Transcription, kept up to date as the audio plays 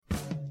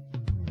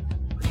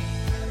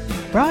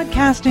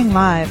Broadcasting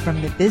live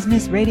from the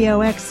Business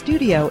Radio X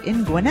studio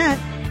in Gwinnett,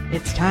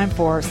 it's time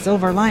for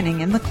Silver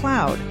Lining in the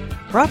Cloud,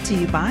 brought to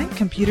you by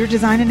Computer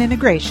Design and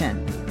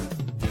Integration.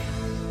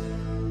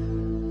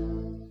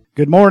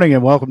 Good morning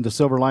and welcome to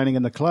Silver Lining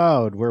in the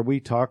Cloud, where we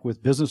talk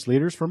with business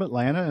leaders from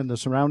Atlanta and the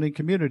surrounding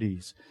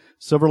communities.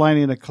 Silver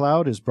Lining in the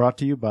Cloud is brought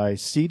to you by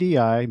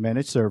CDI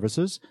Managed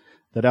Services,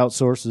 that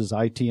outsources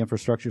IT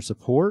infrastructure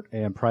support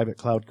and private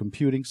cloud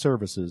computing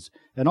services,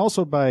 and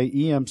also by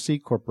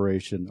EMC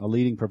Corporation, a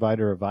leading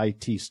provider of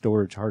IT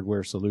storage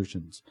hardware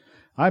solutions.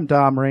 I'm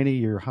Dom Rainey,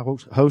 your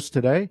host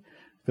today,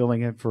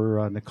 filling in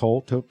for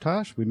Nicole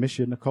Toptosh. We miss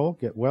you, Nicole.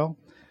 Get well.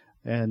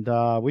 And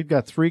we've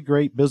got three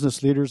great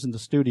business leaders in the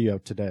studio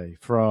today.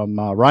 From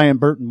Ryan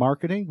Burton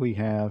Marketing, we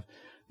have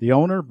the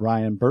owner,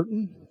 Brian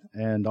Burton,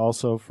 and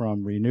also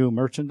from Renew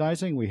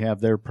Merchandising, we have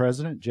their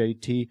president,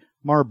 J.T.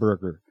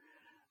 Marburger.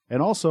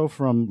 And also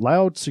from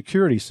Loud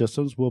Security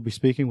Systems, we'll be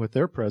speaking with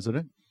their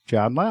president,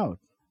 John Loud.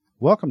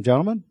 Welcome,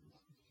 gentlemen.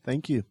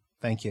 Thank you.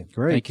 Thank you.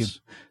 Great. Thank you.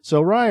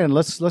 So, Ryan,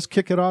 let's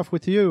kick it off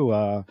with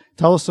you.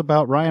 Tell us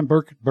about Ryan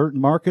Burton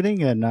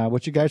Marketing and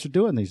what you guys are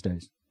doing these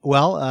days.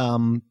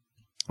 Well,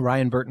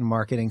 Ryan Burton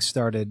Marketing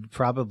started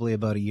probably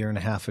about a year and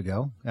a half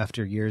ago.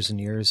 After years and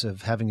years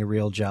of having a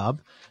real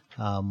job,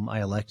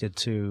 I elected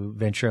to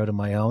venture out on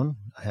my own.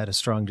 I had a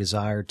strong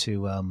desire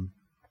to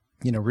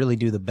really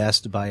do the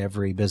best by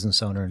every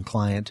business owner and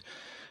client,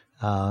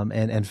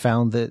 and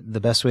found that the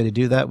best way to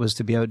do that was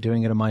to be out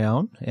doing it on my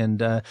own.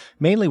 And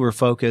mainly we're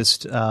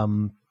focused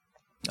on,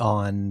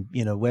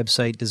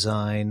 website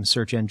design,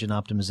 search engine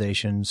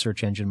optimization,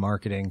 search engine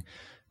marketing.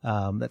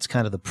 That's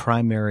kind of the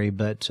primary,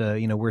 but,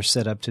 we're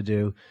set up to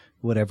do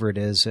whatever it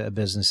is a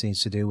business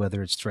needs to do,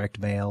 whether it's direct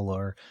mail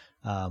or,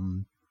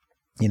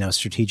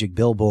 strategic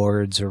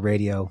billboards or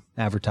radio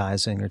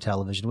advertising or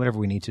television, whatever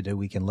we need to do,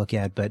 we can look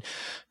at. But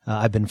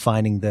I've been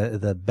finding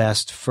the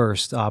best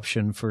first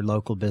option for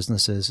local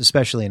businesses,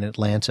 especially in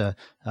Atlanta,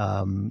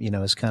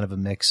 is kind of a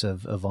mix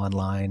of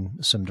online,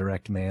 some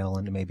direct mail,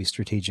 and maybe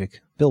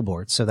strategic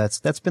billboards. So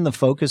that's been the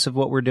focus of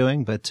what we're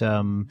doing. But,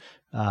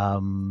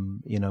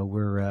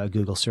 we're a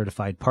Google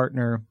certified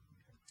partner,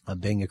 a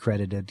Bing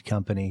accredited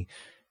company.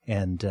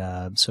 And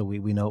so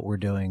we know what we're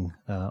doing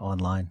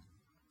online.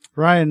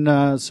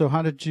 Ryan, so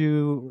how did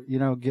you,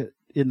 get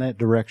in that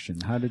direction?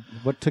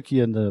 What took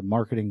you in the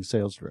marketing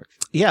sales direction?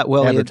 Yeah,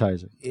 well,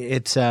 advertising.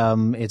 It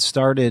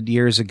started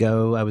years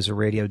ago. I was a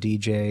radio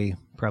DJ,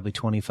 probably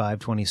 25,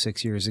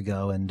 26 years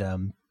ago,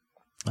 and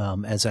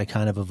as I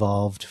kind of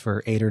evolved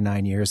for 8 or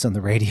 9 years on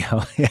the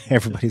radio,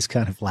 everybody's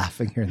kind of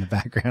laughing here in the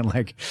background,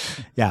 like,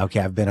 yeah, okay,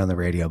 I've been on the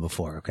radio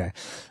before, okay.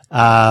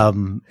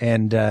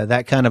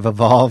 That kind of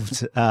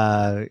evolved,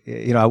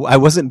 I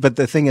wasn't, but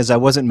the thing is I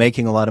wasn't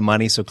making a lot of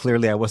money, so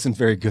clearly I wasn't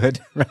very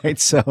good, right?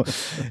 So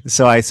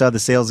I saw the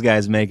sales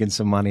guys making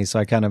some money, so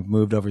I kind of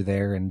moved over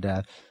there and,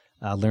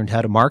 learned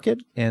how to market,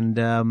 and,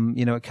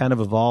 it kind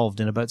of evolved.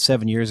 And about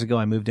 7 years ago,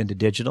 I moved into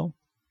digital.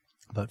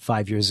 About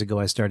 5 years ago,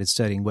 I started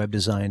studying web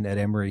design at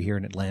Emory here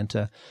in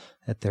Atlanta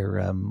at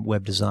their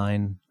web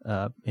design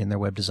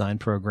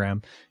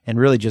program, and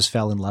really just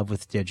fell in love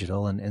with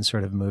digital and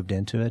sort of moved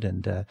into it.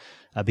 And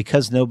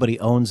because nobody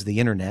owns the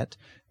internet,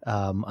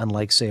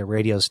 unlike, say, a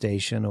radio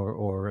station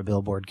or a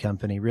billboard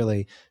company,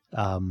 really,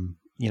 I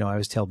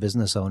always tell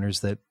business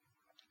owners that,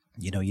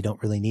 you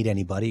don't really need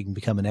anybody. You can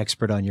become an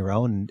expert on your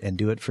own and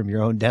do it from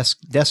your own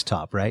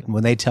desktop, right? And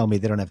when they tell me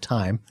they don't have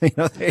time,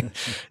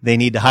 they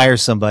need to hire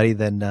somebody,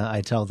 then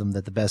I tell them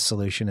that the best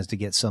solution is to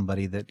get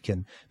somebody that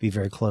can be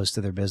very close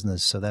to their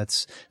business. So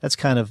that's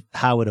kind of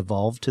how it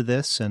evolved to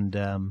this, and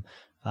I'm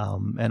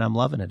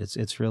loving it.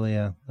 It's really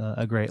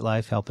a great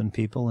life, helping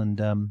people, and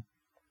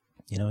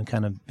and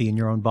kind of being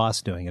your own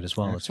boss doing it as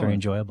well. Excellent. It's very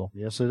enjoyable.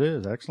 Yes, it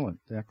is. Excellent.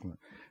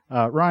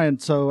 Ryan,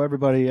 so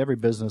every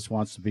business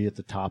wants to be at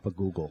the top of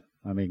Google.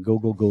 I mean,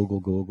 Google.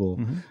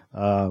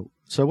 Mm-hmm.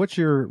 So what's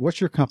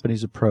your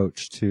company's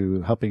approach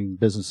to helping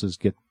businesses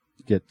get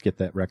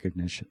that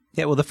recognition?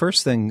 Yeah, well, the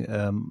first thing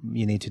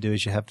you need to do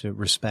is you have to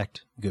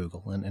respect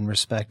Google and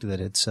respect that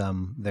it's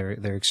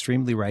they're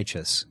extremely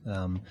righteous.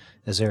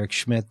 As Eric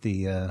Schmidt,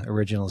 the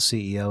original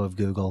CEO of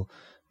Google,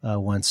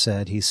 once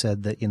said, he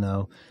said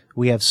that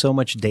we have so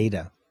much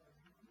data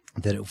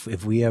that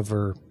if we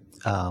ever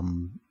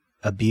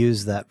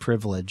abuse that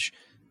privilege,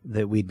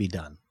 that we'd be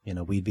done.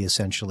 We'd be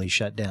essentially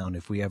shut down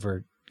if we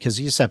ever, because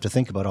you just have to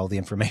think about all the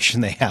information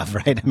they have,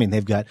 right? I mean,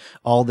 they've got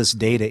all this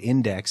data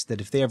indexed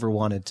that if they ever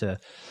wanted to,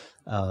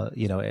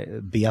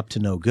 be up to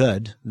no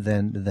good,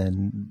 then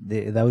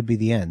that would be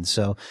the end.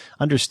 So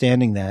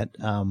understanding that,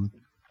 and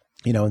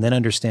then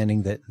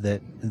understanding that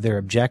their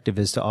objective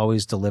is to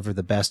always deliver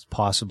the best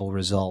possible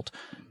result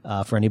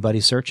for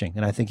anybody searching.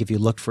 And I think if you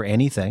looked for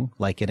anything,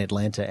 like an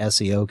Atlanta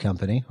SEO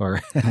company,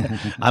 or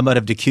I'm out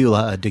of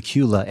Decula, a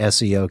Decula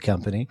SEO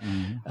company,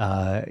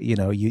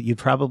 mm-hmm. You'd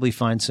probably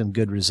find some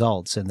good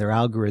results, and their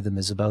algorithm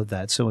is about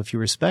that. So if you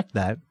respect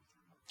that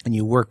and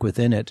you work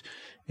within it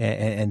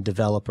and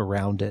develop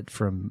around it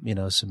from,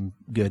 some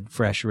good,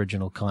 fresh,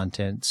 original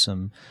content,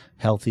 some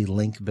healthy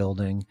link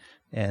building,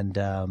 and,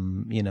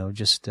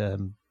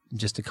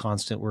 just a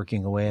constant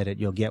working away at it,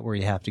 you'll get where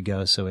you have to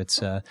go. So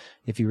it's,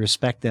 if you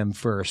respect them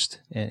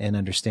first and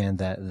understand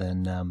that,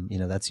 then,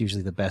 that's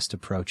usually the best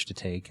approach to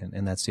take.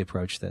 And that's the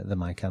approach that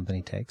my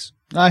company takes.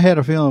 I had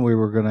a feeling we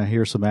were going to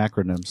hear some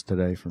acronyms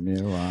today from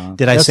you.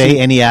 Did I say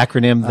any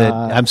acronym that,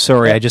 I'm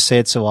sorry, I just say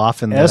it so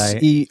often that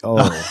SEO.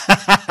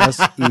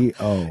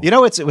 SEO. You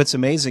know, what's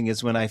amazing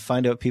is when I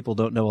find out people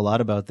don't know a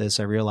lot about this,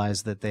 I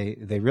realize that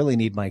they really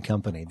need my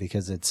company,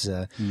 because it's,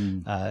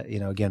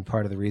 again,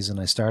 part of the reason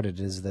I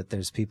started is that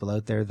there's people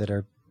out there that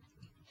are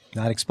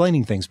not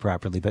explaining things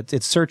properly. But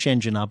it's search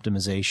engine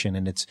optimization,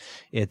 and it's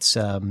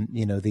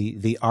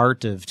the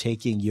art of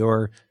taking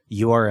your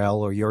URL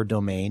or your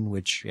domain,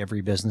 which every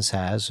business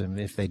has, and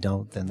if they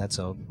don't, then that's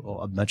a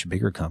much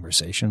bigger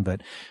conversation.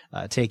 But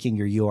taking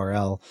your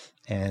URL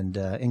and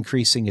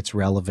increasing its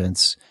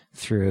relevance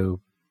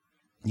through,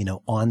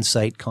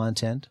 on-site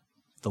content,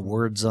 the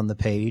words on the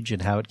page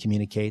and how it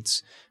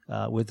communicates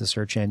with the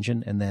search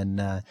engine, and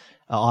then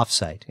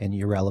off-site and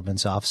your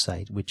relevance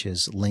off-site, which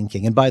is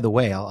linking. And by the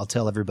way, I'll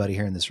tell everybody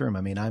here in this room,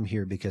 I mean, I'm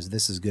here because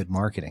this is good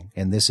marketing,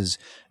 and this is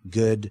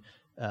good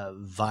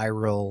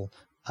viral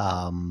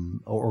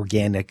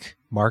organic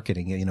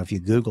marketing. If you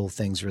Google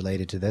things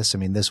related to this, I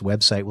mean, this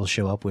website will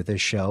show up with this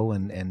show,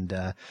 and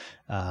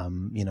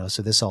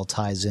so this all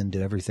ties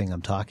into everything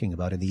I'm talking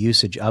about, and the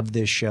usage of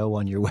this show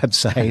on your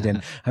website.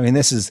 And I mean,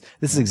 this is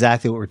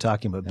exactly what we're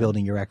talking about,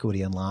 building your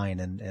equity online,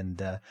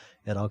 and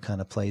it all kind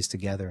of plays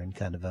together in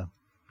kind of a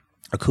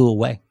cool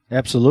way.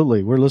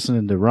 Absolutely. We're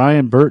listening to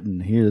Ryan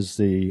Burton. He is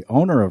the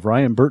owner of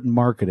Ryan Burton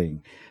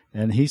Marketing.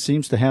 And he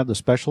seems to have the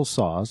special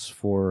sauce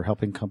for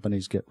helping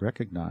companies get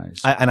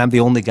recognized. And I'm the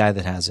only guy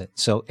that has it.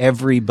 So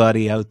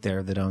everybody out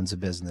there that owns a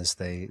business,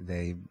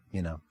 they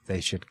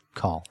should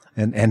call.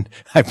 And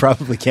I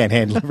probably can't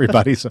handle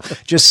everybody. So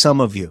just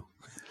some of you.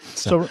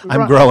 So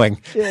I'm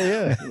growing.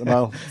 Yeah.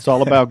 Well, it's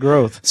all about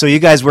growth. So you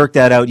guys work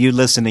that out. You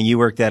listen and you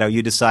work that out.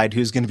 You decide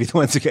who's going to be the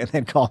ones that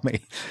then call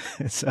me.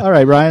 So. All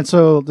right, Ryan.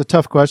 So the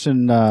tough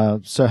question.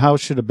 So how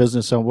should a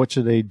business own? What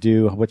should they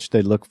do? What should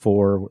they look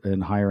for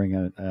in hiring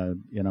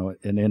an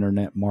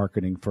internet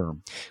marketing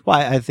firm? Well,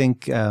 I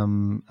think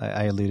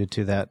I alluded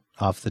to that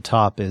off the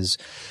top is,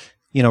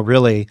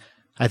 really,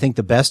 I think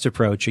the best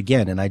approach,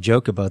 again, and I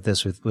joke about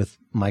this with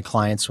my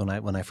clients when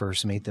I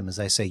first meet them, is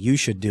I say, you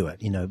should do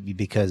it,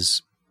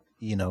 because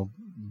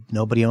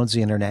nobody owns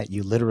the internet.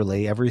 You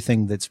literally,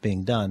 everything that's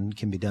being done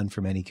can be done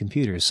from any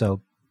computer.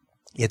 So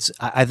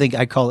I think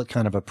I call it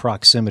kind of a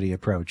proximity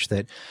approach,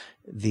 that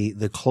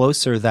the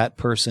closer that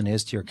person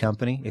is to your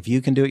company, if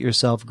you can do it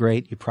yourself,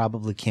 great. You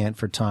probably can't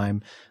for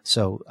time.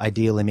 So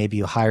ideally, maybe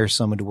you hire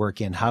someone to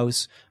work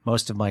in-house.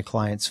 Most of my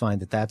clients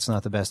find that that's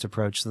not the best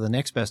approach. So the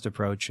next best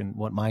approach, and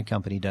what my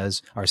company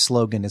does, our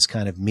slogan is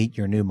kind of meet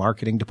your new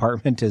marketing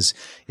department, is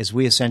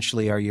we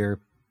essentially are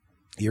your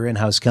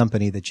in-house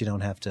company that you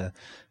don't have to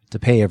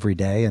pay every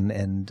day,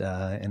 and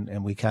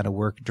we kind of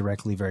work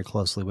directly, very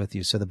closely with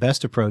you. So the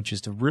best approach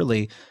is to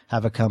really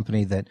have a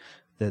company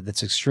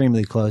that's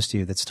extremely close to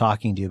you, that's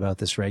talking to you about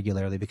this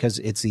regularly, because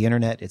it's the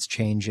internet, it's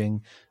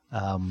changing,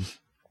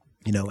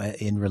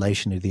 in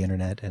relation to the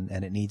internet, and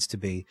it needs to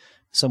be,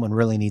 someone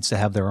really needs to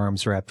have their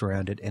arms wrapped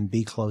around it and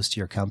be close to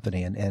your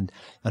company. And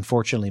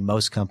unfortunately,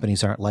 most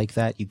companies aren't like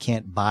that. You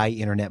can't buy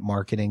internet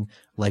marketing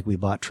like we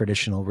bought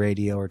traditional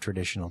radio or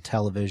traditional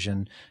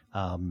television.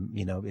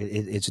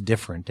 It's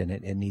different, and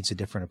it needs a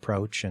different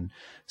approach. And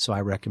so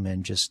I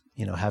recommend just,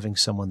 having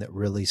someone that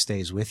really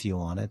stays with you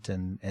on it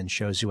and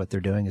shows you what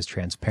they're doing, is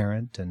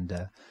transparent,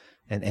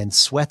 and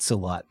sweats a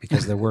lot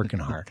because they're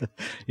working hard.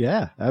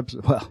 Yeah,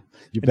 absolutely. Well,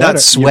 you better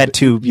not sweat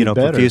too,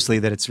 better. profusely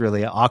that it's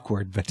really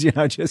awkward, but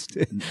just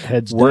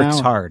heads works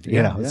down. hard.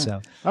 Yeah.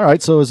 So all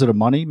right. So is it a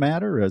money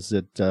matter? Is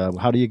it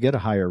how do you get a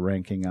higher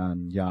ranking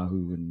on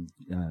Yahoo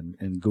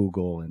and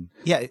Google and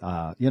yeah.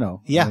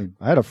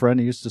 I had a friend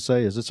who used to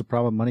say, "Is this a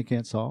problem money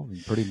can't solve?"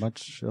 And pretty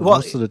much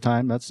most of the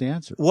time, that's the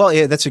answer. Well,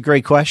 yeah, that's a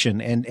great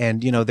question.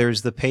 And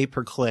there's the pay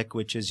per click,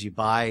 which is you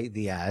buy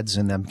the ads,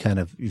 and I'm kind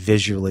of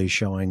visually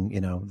showing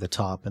the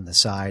top and the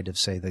side of,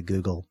 say, the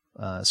Google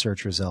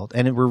search result.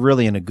 And we're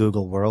really in a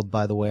Google world,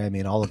 by the way. I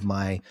mean, all of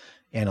my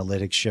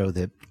analytics show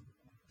that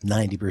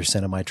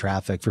 90% of my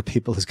traffic for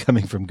people is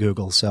coming from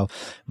Google. So,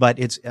 but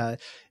it's to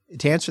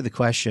answer the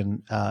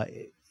question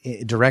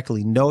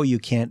directly, no, you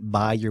can't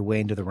buy your way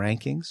into the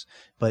rankings,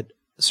 but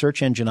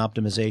search engine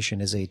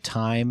optimization is a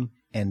time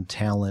and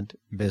talent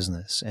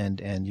business.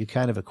 And you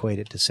kind of equate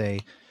it to, say,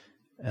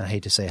 I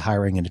hate to say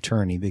hiring an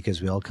attorney,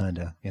 because we all kind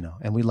of,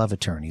 and we love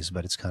attorneys,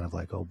 but it's kind of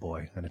like, oh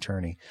boy, an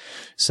attorney.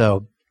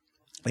 So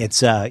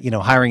it's,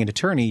 hiring an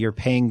attorney, you're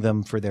paying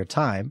them for their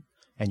time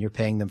and you're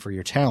paying them for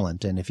your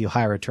talent. And if you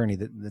hire an attorney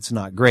that's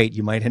not great,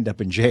 you might end up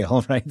in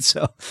jail, right?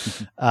 So,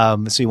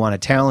 so you want a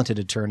talented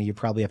attorney, you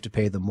probably have to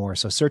pay them more.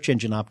 So search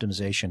engine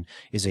optimization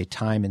is a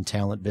time and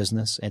talent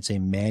business. It's a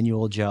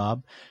manual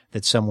job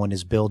that someone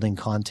is building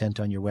content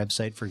on your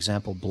website. For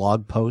example,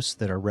 blog posts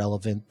that are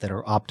relevant, that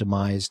are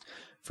optimized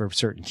for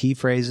certain key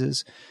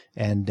phrases.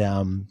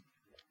 And,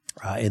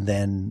 and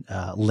then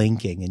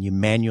linking, and you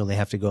manually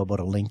have to go about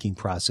a linking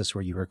process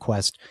where you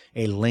request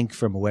a link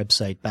from a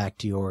website back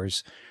to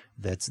yours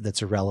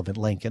that's a relevant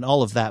link, and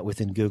all of that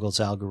within Google's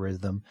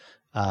algorithm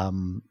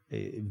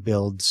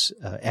builds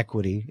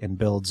equity and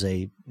builds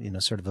a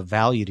sort of a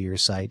value to your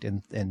site,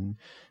 and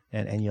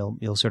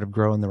you'll sort of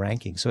grow in the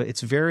ranking. So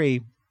it's a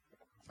very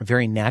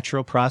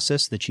natural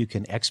process that you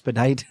can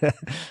expedite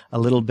a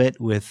little bit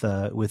with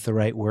the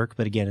right work.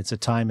 But again, it's a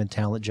time and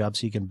talent job,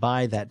 so you can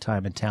buy that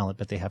time and talent,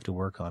 but they have to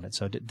work on it.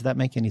 So did that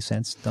make any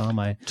sense,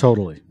 Dom?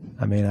 Totally.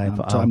 I mean,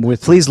 I'm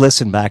with. Please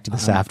listen back to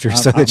this after,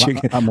 so that you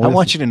can. I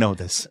want you to know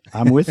this.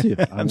 I'm with you.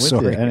 I'm with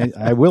sorry. you, and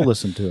I will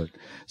listen to it.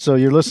 So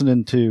you're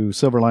listening to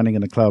Silver Lining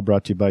in the Cloud,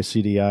 brought to you by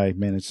CDI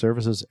Managed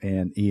Services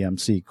and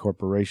EMC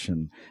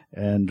Corporation,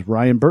 and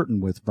Ryan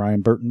Burton with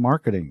Ryan Burton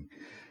Marketing.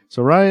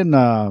 So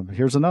Ryan,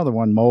 here's another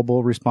one: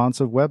 mobile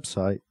responsive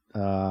website.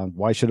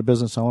 Why should a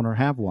business owner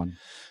have one?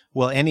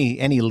 Well,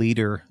 any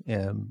leader,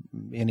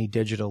 any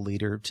digital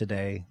leader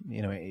today,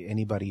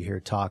 anybody you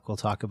hear will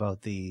talk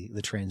about the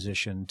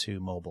transition to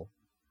mobile.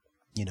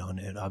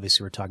 And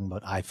obviously we're talking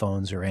about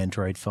iPhones or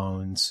Android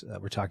phones.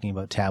 We're talking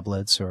about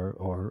tablets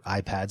or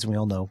iPads, and we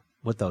all know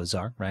what those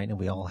are, right? And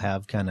we all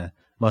have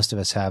most of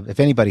us have. If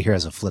anybody here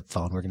has a flip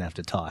phone, we're going to have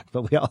to talk.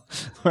 But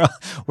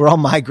we're all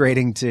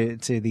migrating to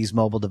these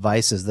mobile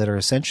devices that are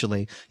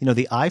essentially,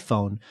 the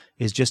iPhone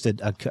is just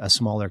a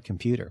smaller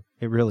computer.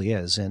 It really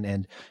is.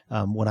 And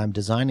when I'm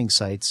designing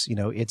sites,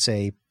 it's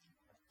a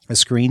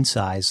screen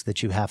size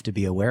that you have to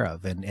be aware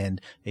of, and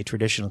a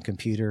traditional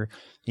computer,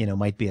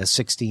 might be a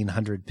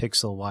 1600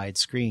 pixel wide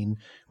screen,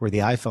 where the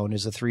iPhone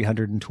is a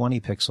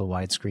 320 pixel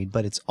wide screen,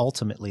 but it's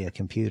ultimately a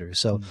computer.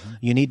 So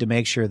you need to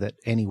make sure that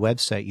any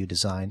website you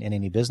design, and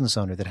any business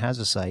owner that has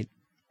a site,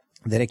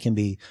 that it can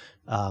be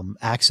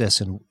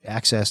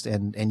accessed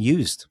and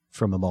used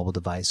from a mobile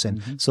device.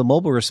 And so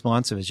mobile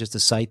responsive is just a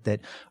site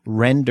that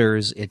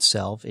renders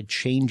itself, it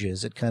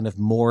changes, it kind of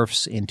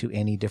morphs into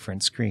any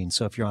different screen.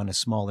 So if you're on a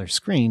smaller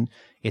screen,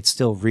 it's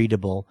still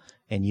readable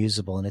and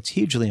usable. And it's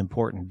hugely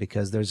important,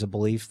 because there's a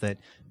belief that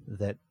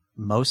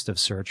most of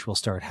search will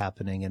start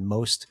happening, and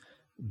most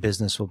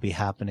business will be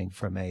happening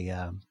from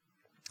a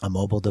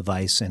mobile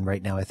device. And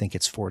right now I think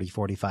it's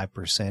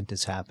 45%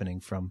 is happening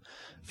from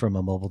a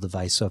mobile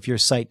device. So if your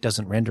site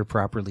doesn't render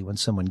properly when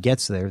someone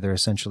gets there, they're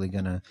essentially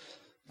going to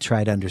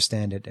try to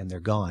understand it, and they're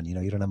gone.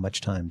 You don't have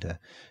much time to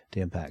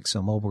impact.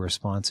 So mobile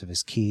responsive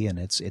is key, and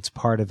it's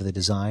part of the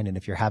design. And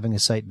if you're having a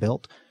site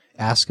built,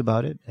 ask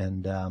about it.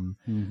 And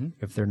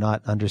if they're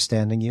not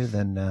understanding you,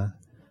 then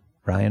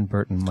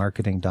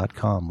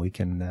RyanBurtonMarketing.com, we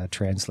can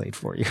translate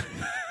for you.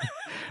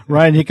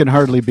 Ryan, you can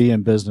hardly be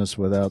in business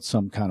without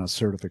some kind of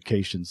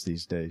certifications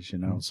these days,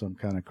 some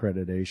kind of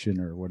accreditation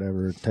or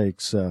whatever it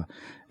takes.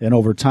 And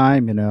over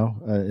time,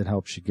 it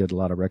helps you get a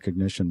lot of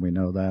recognition. We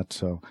know that.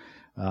 So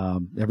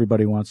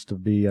everybody wants to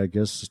be, I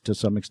guess, to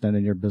some extent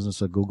in your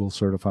business, a Google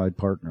certified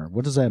partner.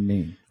 What does that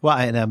mean? Well,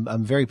 and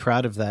I'm very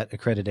proud of that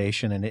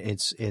accreditation, and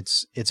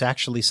it's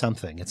actually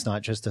something. It's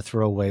not just a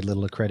throwaway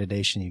little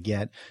accreditation you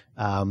get.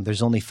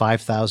 There's only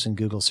 5,000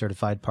 Google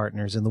certified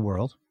partners in the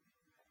world.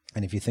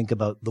 And if you think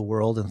about the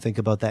world and think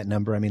about that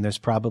number, I mean, there's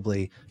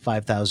probably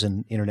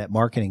 5,000 internet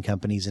marketing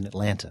companies in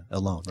Atlanta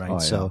alone, right? Oh,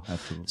 yeah,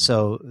 absolutely.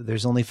 So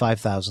there's only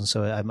 5,000.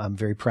 So I'm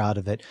very proud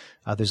of it.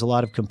 There's a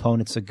lot of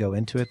components that go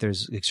into it.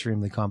 There's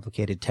extremely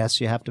complicated tests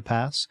you have to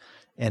pass.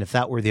 And if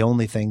that were the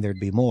only thing, there'd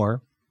be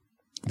more.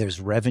 There's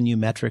revenue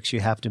metrics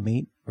you have to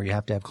meet, where you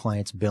have to have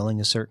clients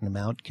billing a certain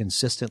amount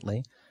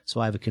consistently.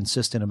 So I have a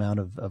consistent amount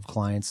of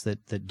clients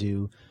that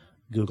do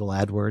Google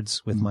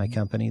AdWords with my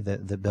company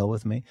that bill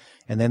with me.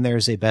 And then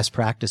there's a best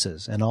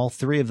practices, and all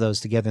three of those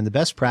together. And the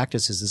best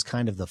practices is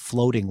kind of the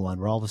floating one,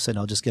 where all of a sudden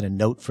I'll just get a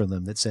note from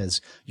them that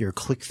says your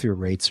click-through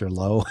rates are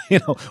low,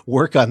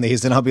 work on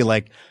these. And I'll be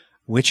like,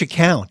 which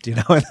account,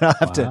 and I'll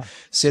have to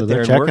sit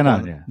there and work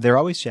on you. They're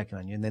always checking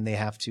on you. And then they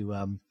have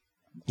to,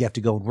 you have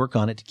to go and work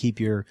on it to keep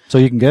your... So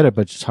you can get it,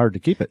 but it's hard to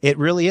keep it. It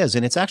really is.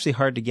 And it's actually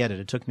hard to get it.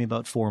 It took me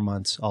about 4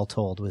 months, all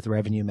told, with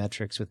revenue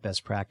metrics, with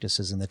best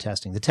practices, and the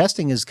testing. The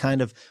testing is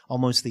kind of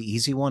almost the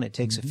easy one. It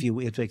takes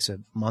it takes a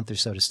month or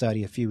so to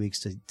study, a few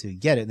weeks to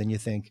get it. Then you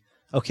think,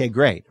 okay,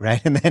 great,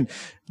 right? And then,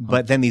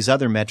 but then these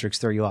other metrics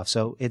throw you off.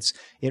 So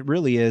it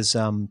really is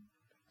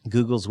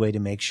Google's way to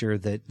make sure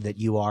that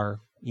you are,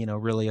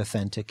 really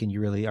authentic, and you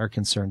really are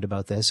concerned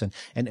about this.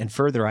 And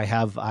further,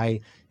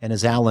 and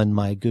as Alan,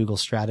 my Google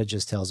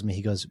strategist, tells me,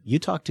 he goes, you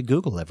talk to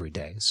Google every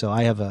day. So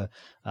I have a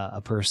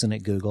person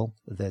at Google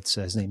that's,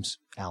 his name's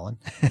Alan.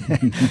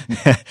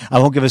 I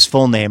won't give his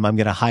full name. I'm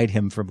going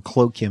to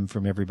cloak him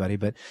from everybody,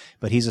 but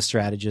he's a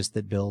strategist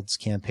that builds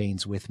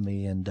campaigns with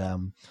me.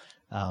 And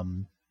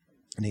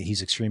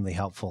he's extremely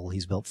helpful.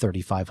 He's built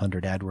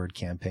 3,500 AdWord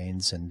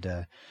campaigns,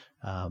 and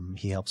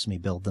he helps me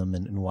build them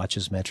and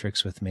watches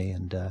metrics with me,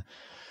 and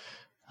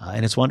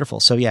it's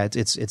wonderful. So yeah,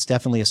 it's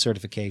definitely a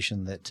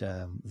certification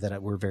that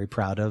we're very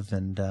proud of,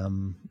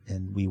 and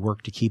we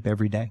work to keep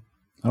every day.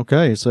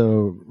 Okay,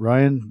 so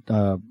Ryan,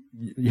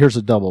 here's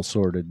a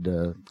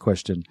double-sorted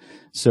question.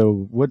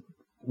 So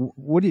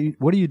what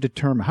do you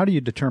determine? How do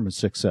you determine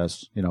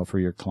success? For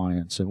your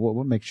clients, and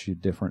what makes you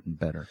different and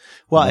better?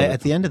 Well,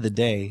 at the end of the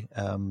day,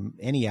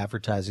 any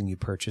advertising you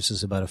purchase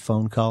is about a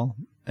phone call,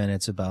 and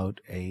it's about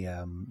a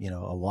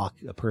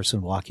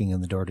person walking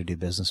in the door to do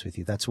business with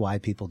you. That's why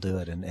people do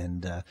it,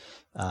 and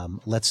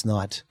let's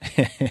not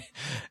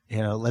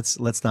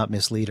let's not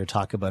mislead or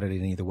talk about it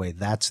in either way.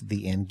 That's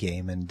the end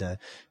game, and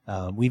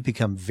we've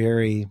become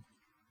very.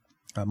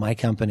 My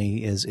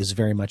company is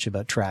very much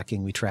about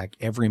tracking. We track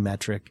every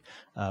metric.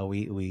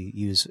 We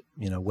use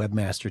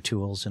webmaster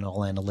tools and all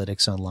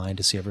analytics online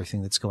to see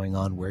everything that's going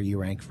on, where you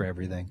rank for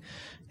everything,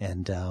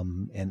 and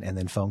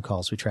then phone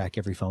calls. We track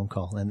every phone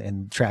call,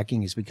 and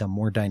tracking has become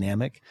more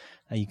dynamic.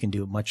 You can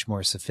do much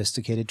more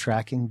sophisticated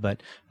tracking,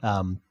 but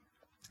at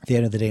the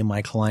end of the day,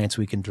 my clients,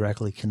 we can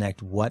directly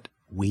connect what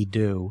we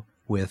do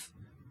with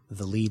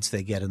the leads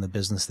they get and the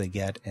business they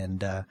get,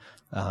 and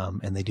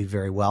they do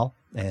very well.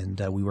 And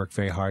we work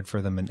very hard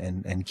for them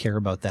and care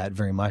about that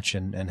very much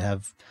and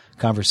have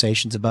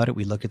conversations about it.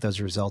 We look at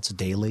those results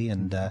daily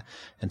and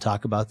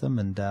talk about them.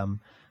 And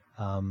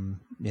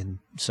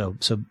so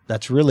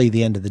that's really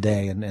the end of the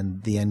day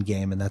and the end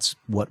game. And that's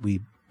what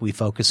we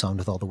focus on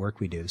with all the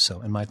work we do.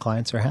 So, and my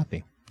clients are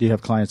happy. Do you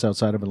have clients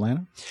outside of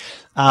Atlanta?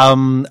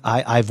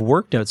 I've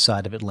worked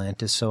outside of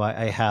Atlanta. So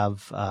I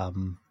have,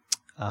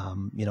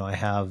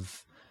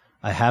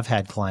 I have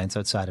had clients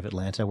outside of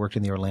Atlanta. I worked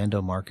in the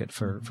Orlando market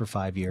for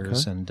 5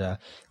 years, okay. And I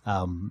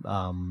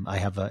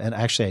have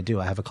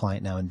I have a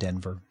client now in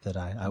Denver that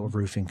I have a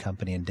roofing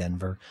company in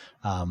Denver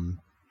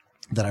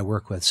that I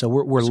work with. So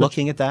we're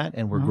looking at that,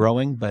 and we're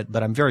growing, but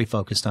I'm very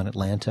focused on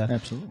Atlanta.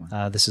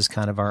 Absolutely. This is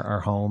kind of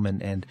our home,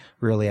 and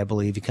really I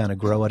believe you kind of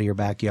grow out of your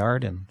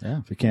backyard. And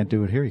if you can't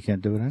do it here, you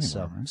can't do it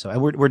anywhere. So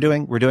we're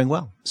doing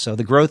well. So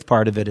the growth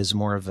part of it is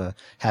more of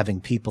having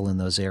people in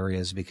those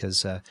areas,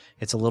 because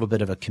it's a little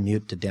bit of a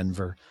commute to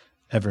Denver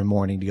every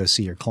morning to go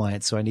see your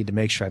clients. So I need to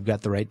make sure I've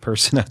got the right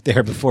person out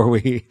there before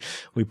we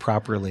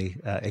properly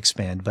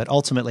expand. But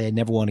ultimately, I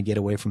never want to get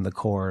away from the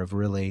core of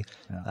really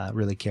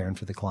caring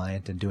for the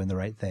client and doing the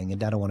right thing.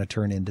 And I don't want to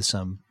turn into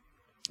some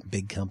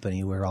big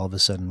company where all of a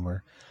sudden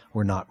we're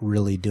not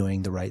really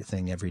doing the right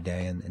thing every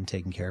day and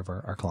taking care of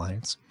our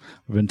clients.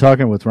 We've been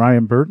talking with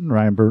Ryan Burton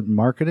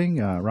Marketing.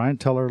 Ryan,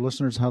 tell our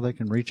listeners how they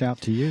can reach out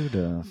to you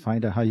to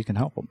find out how you can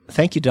help them.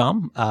 Thank you,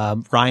 Dom.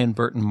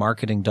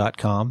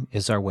 RyanBurtonMarketing.com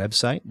is our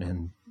website,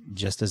 and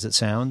just as it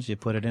sounds, you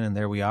put it in and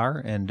there we are.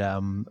 And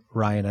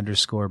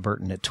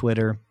Ryan_Burton at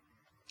Twitter.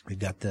 We've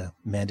got the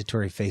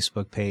mandatory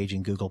Facebook page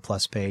and Google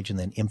Plus page, and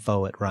then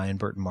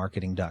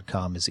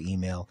info@RyanBurtonMarketing.com is the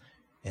email.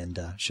 And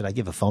should I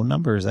give a phone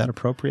number? Is that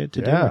appropriate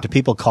to do? Or do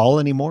people call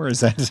anymore?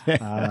 Is that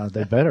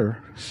they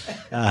better?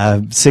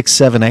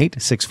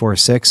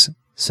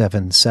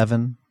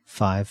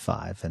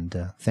 678-646-7755.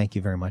 And thank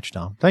you very much,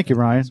 Dom. Thank you,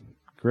 Ryan.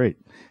 Great.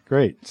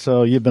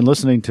 So you've been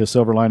listening to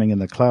Silver Lining in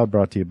the Cloud,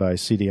 brought to you by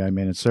CDI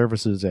Managed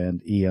Services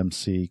and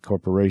EMC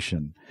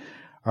Corporation.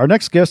 Our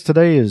next guest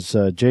today is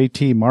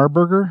JT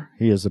Marburger.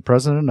 He is the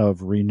president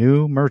of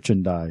Renew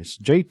Merchandise.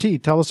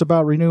 JT, tell us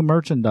about Renew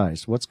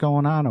Merchandise. What's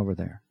going on over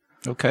there?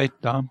 Okay,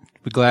 Dom,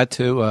 be glad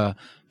to.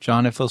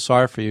 John, I feel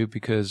sorry for you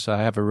because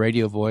I have a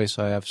radio voice.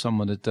 I have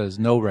someone that does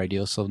no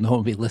radio, so no one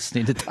will be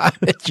listening to time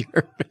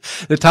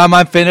the time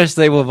I'm finished,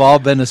 they will have all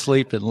been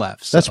asleep and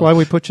left. So. That's why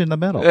we put you in the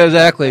middle.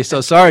 Exactly.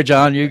 So sorry,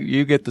 John,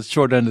 you get the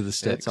short end of the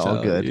stick. It's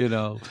all good.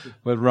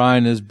 With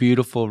Ryan's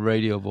beautiful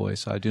radio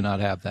voice, I do not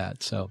have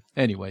that. So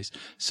anyways,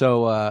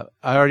 I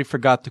already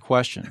forgot the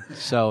question.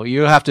 So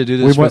you have to do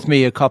this with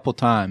me a couple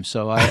times.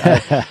 So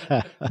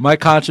I my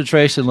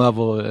concentration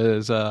level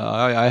is,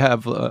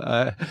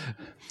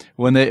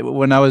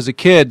 when I was a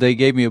kid, they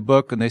gave me a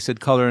book and they said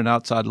coloring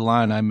outside the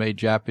line. I made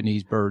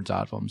Japanese birds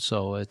out of them.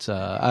 So it's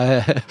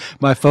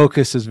my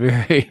focus is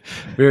very,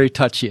 very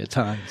touchy at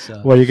times.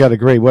 So. Well, you got a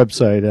great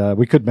website.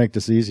 We could make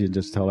this easy and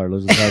just tell our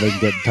listeners how they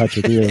can get in touch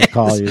with you or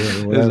call you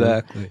or whatever.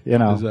 Exactly.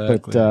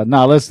 But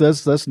no,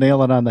 let's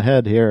nail it on the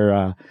head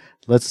here.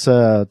 Let's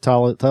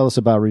tell us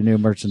about Renew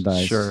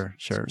Merchandise. Sure.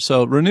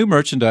 So Renew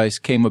Merchandise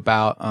came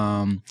about.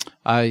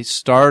 I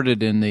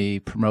started in the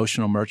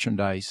promotional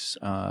merchandise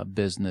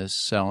business,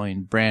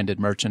 selling branded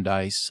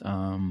merchandise.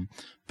 Been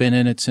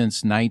in it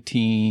since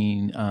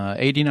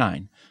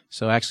 1989.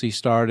 So actually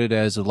started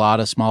as a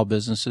lot of small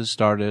businesses.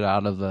 Started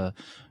out of a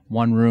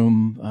one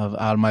room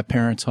out of my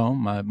parents' home.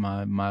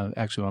 My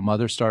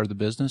mother started the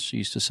business. She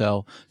used to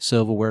sell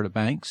silverware to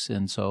banks,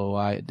 and so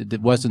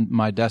it wasn't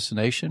my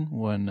destination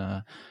when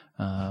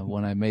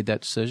I made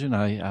that decision.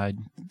 I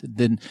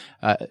didn't.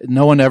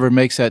 No one ever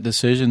makes that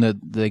decision that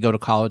they go to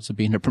college to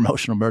be in the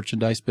promotional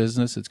merchandise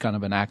business. It's kind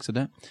of an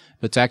accident.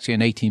 But it's actually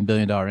an $18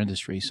 billion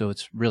industry, so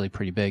it's really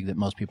pretty big that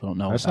most people don't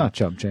know. That's about. not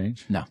chump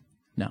change. No.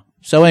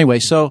 So anyway,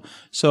 so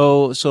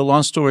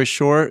long story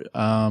short,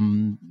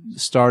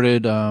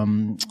 started a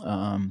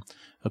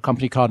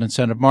company called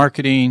Incentive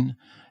Marketing,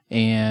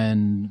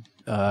 and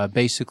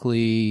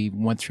basically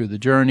went through the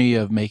journey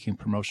of making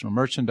promotional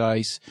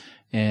merchandise.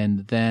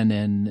 And then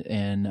in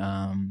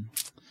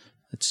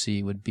let's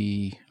see, would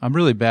be, I'm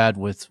really bad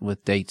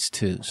with dates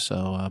too.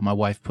 So my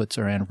wife puts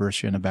our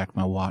anniversary in the back of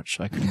my watch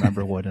so I can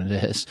remember what it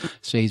is.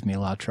 Saves me a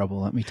lot of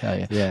trouble, let me tell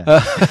you. Yeah.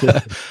 He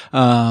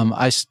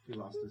lost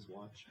his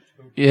watch.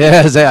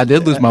 Yeah, I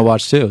did lose my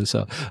watch too.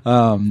 So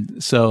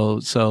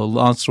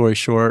long story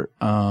short,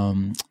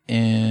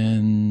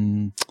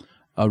 in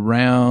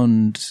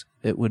around,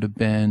 it would have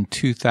been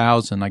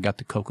 2000, I got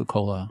the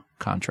Coca-Cola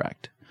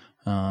contract.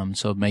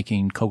 So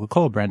making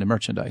Coca-Cola branded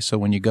merchandise. So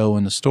when you go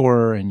in the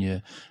store and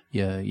you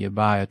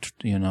buy a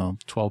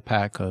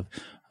 12-pack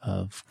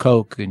of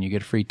Coke and you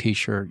get a free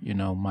T-shirt,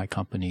 my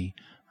company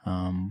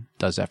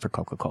does that for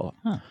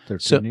Coca-Cola.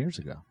 13 years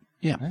ago.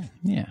 Yeah, Right.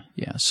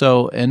 yeah.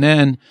 So and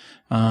then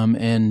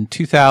in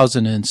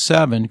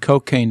 2007,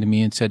 Coke came to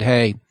me and said,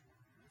 "Hey,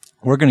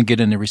 we're going to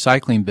get in the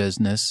recycling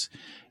business,"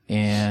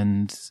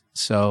 and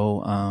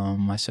so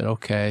I said,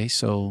 "Okay,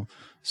 so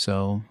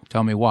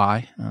tell me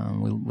why."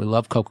 We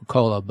love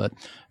Coca-Cola, but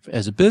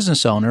as a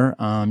business owner,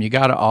 you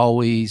got to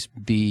always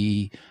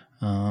be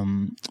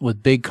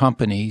with big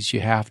companies. You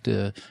have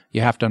to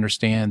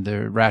understand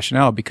the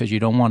rationale, because you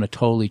don't want to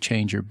totally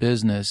change your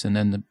business and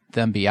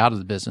then be out of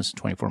the business in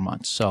 24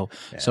 months. So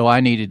I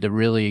needed to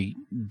really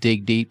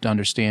dig deep to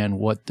understand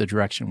what the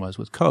direction was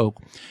with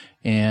Coke,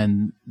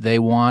 and they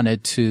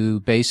wanted to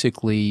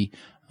basically,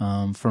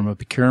 from a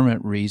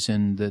procurement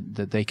reason,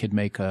 that they could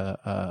make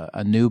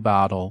a new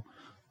bottle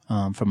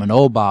from an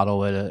old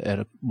bottle at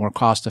a more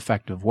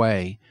cost-effective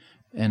way,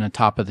 and on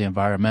top of the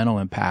environmental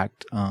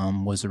impact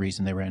was the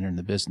reason they were entering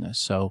the business.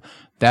 So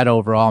that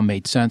overall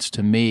made sense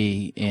to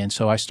me, and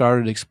so I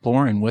started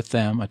exploring with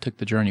them. I took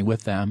the journey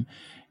with them,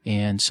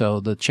 and so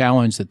the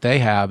challenge that they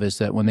have is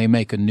that when they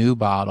make a new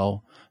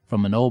bottle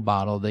from an old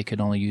bottle, they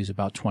could only use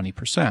about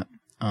 20%.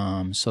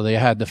 So they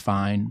had to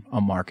find a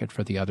market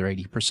for the other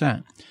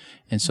 80%.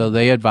 And so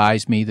they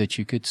advised me that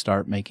you could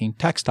start making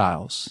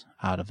textiles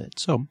out of it.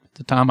 So at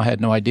the time I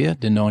had no idea,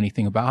 didn't know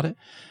anything about it.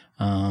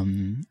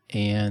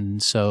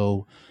 And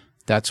so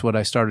that's what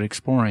I started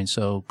exploring.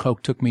 So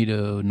Coke took me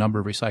to a number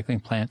of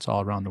recycling plants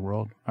all around the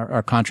world.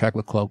 Our contract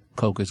with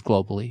Coke is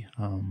globally.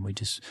 We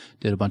just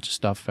did a bunch of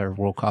stuff for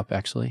World Cup,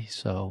 actually.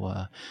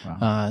 So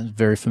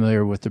very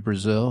familiar with the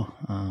Brazil,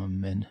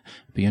 and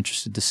be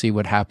interested to see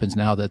what happens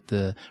now that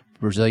the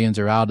Brazilians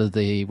are out of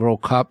the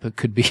World Cup. It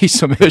could be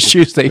some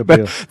issues. They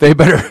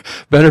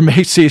better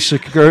make sure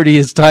security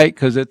is tight,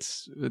 because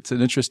it's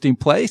an interesting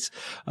place.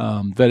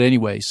 But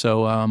anyway,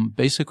 so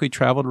basically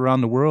traveled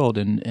around the world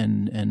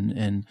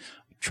and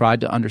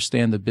tried to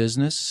understand the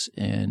business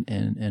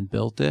and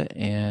built it.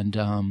 And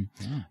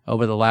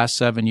over the last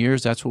 7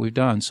 years, that's what we've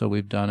done. So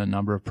we've done a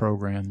number of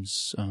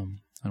programs. I don't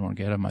want to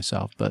get ahead of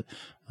myself, but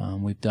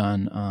we've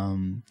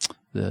done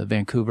the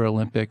Vancouver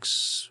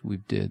Olympics. We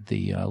did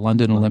the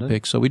London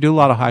Olympics. So we do a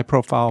lot of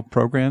high-profile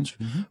programs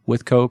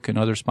with Coke and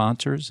other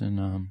sponsors.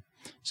 And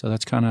so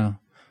that's kind of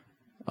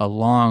a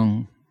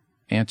long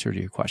answer to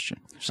your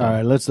question. So, All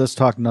right, let's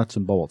talk nuts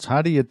and bolts.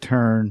 How do you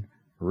turn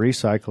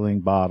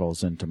recycling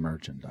bottles into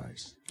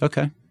merchandise?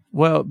 Okay.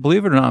 Well,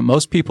 believe it or not,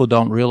 most people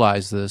don't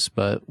realize this,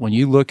 but when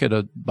you look at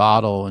a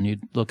bottle and you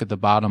look at the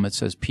bottom, it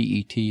says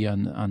PET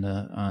on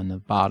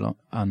the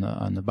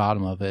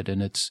bottom of it,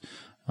 and it's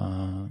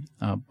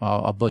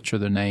I'll butcher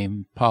the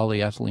name.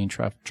 Polyethylene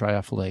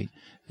triethylate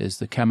is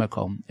the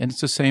chemical, and it's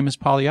the same as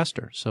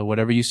polyester. So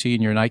whatever you see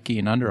in your Nike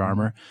and Under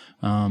Armour,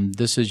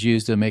 this is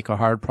used to make a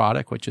hard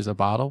product, which is a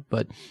bottle,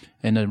 but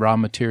in the raw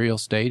material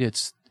state,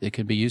 it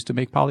can be used to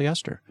make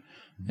polyester,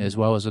 as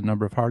well as a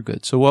number of hard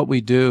goods. So what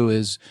we do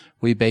is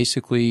we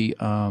basically,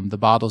 the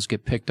bottles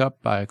get picked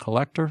up by a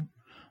collector.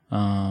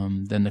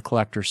 Then the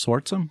collector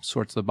sorts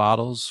the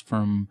bottles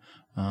from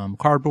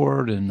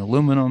cardboard and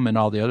aluminum and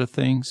all the other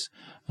things.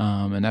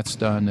 And that's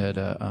done at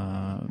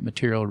a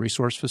material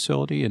resource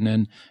facility. And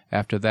then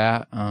after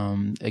that,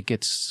 it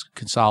gets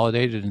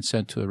consolidated and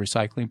sent to a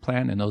recycling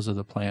plant, and those are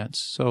the plants.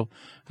 So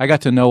I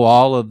got to know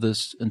all of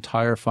this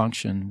entire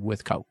function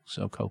with Coke.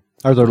 So Coke.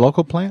 Are there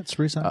local plants,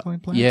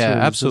 recycling plants? Yeah,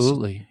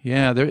 absolutely.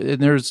 Yeah,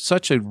 there's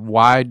such a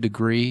wide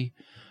degree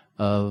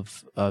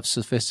of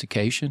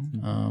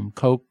sophistication.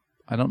 Coke,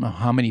 I don't know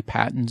how many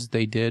patents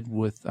they did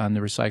on the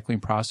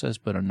recycling process,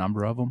 but a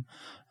number of them.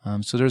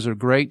 So there's a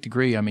great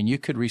degree. I mean, you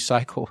could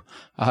recycle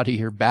out of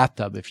your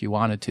bathtub if you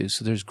wanted to.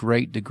 So there's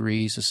great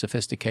degrees of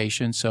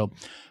sophistication. So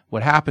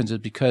what happens is,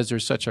 because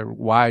there's such a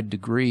wide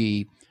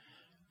degree,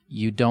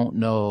 you don't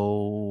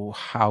know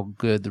how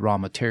good the raw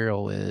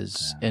material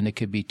is, and it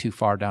could be too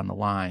far down the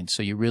line.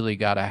 So you really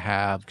got to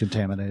have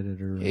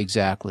contaminated or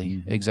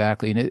exactly.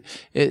 And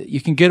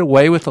you can get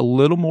away with a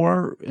little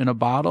more in a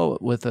bottle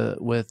with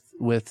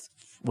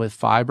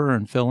fiber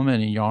and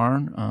filament and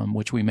yarn,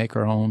 which we make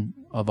our own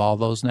of all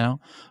those now.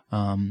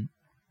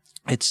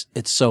 It's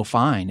so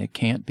fine. It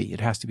can't be. It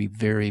has to be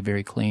very,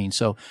 very clean.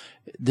 So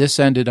this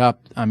ended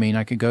up, I mean,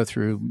 I could go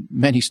through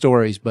many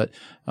stories, but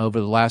over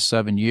the last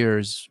 7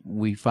 years,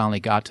 we finally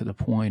got to the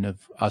point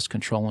of us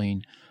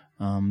controlling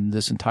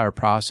this entire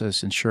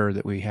process, ensure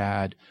that we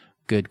had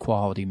good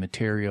quality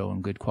material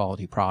and good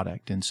quality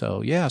product. And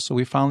so, so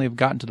we finally have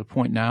gotten to the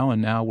point now,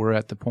 and now we're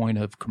at the point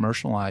of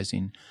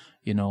commercializing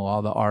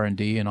all the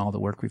R&D and all the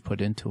work we've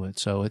put into it.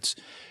 So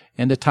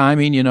and the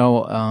timing,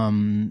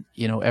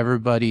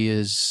 everybody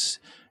is,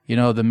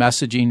 the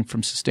messaging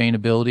from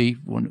sustainability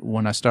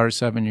when I started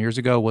 7 years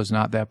ago was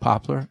not that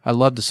popular. I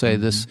love to say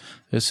this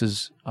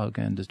is,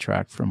 again,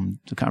 detract from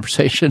the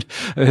conversation.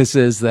 This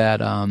is that,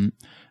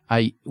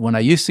 when I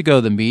used to go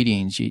to the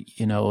meetings,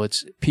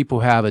 it's people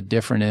have a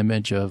different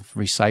image of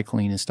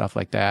recycling and stuff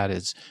like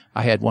that.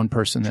 I had one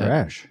person that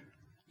Trash.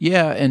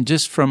 Yeah, and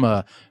just from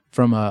a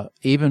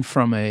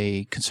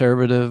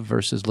conservative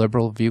versus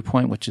liberal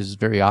viewpoint, which is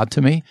very odd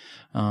to me.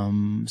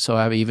 So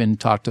I've even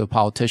talked to a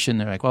politician.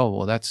 They're like, "Oh,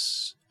 well,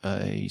 that's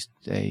a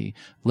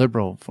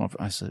liberal."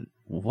 I said,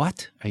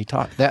 "What are you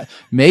talking that?"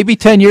 Maybe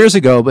 10 years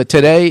ago, but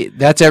today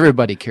that's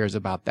everybody cares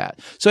about that.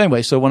 So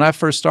anyway, so when I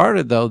first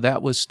started, though,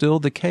 that was still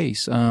the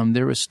case.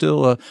 There was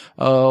still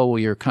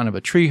you're kind of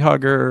a tree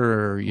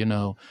hugger, or you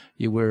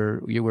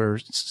were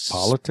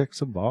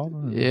Politics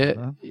involved?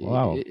 Yeah.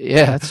 Wow.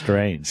 Yeah. That's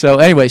strange. So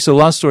anyway, so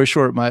long story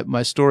short,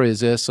 my story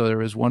is this. So there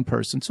was one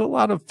person. So a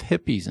lot of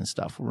hippies and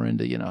stuff were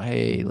into,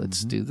 hey,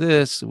 let's do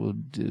this. We'll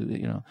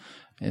do,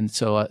 And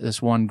so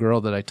this one girl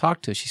that I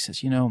talked to, she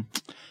says,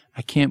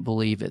 I can't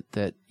believe it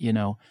that,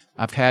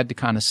 I've had to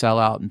kind of sell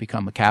out and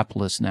become a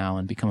capitalist now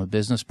and become a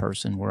business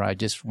person where I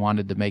just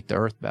wanted to make the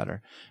earth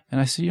better. And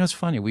I said, it's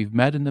funny. We've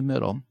met in the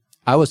middle.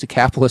 I was a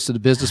capitalist and a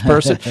business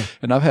person,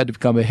 and I've had to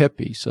become a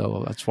hippie.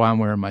 So that's why I'm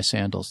wearing my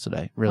sandals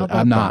today. Really,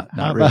 I'm not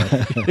really.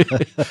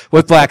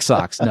 With black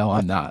socks. No,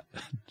 I'm not.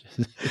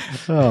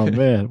 Oh,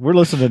 man. We're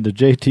listening to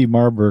J.T.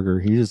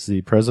 Marburger. He is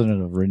the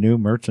president of Renew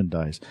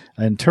Merchandise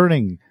and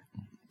turning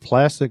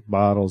plastic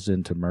bottles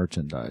into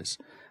merchandise.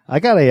 I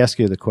got to ask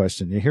you the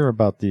question. You hear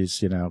about these,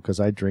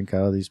 because I drink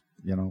out of these,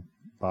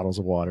 bottles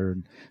of water,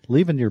 and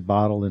leaving your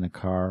bottle in a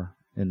car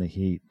in the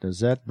heat,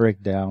 does that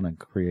break down and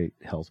create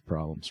health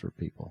problems for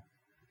people?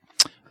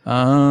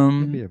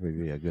 Maybe it would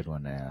be a good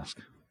one to ask.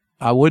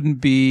 I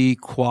wouldn't be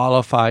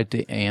qualified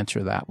to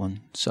answer that one.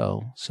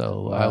 So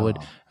wow.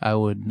 I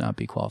would not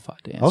be qualified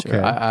to answer. Okay.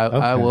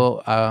 I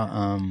will.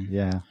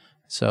 Yeah.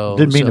 So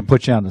didn't mean to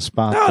put you on the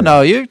spot.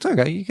 No, it's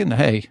okay. You can.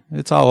 Hey,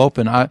 it's all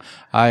open. I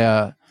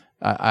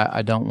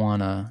don't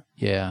want to.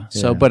 Yeah.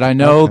 So, but I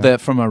know that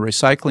from a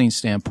recycling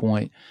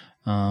standpoint,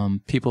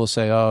 people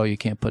say, "Oh, you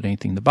can't put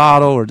anything in the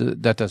bottle," or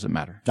that doesn't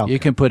matter. Okay. You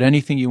can put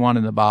anything you want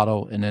in the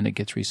bottle, and then it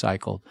gets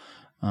recycled.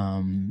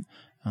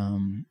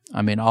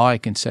 All I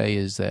can say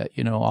is that,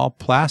 all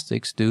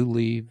plastics do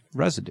leave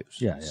residues.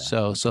 Yeah.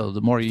 So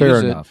the more you Fair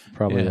use enough.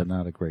 Probably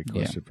not a great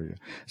question for you.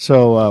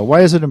 So,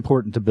 why is it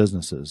important to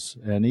businesses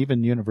and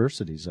even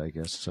universities, I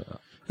guess?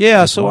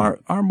 So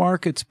our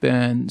market's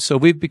been, so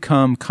we've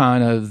become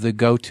kind of the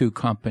go-to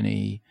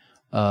company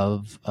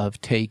of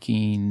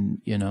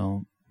taking,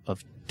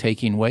 of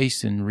taking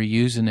waste and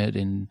reusing it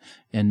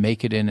and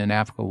make it in an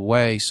applicable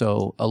way.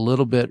 So a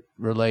little bit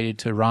related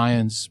to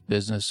Ryan's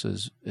business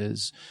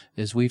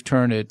is we've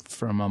turned it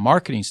from a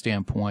marketing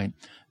standpoint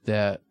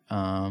that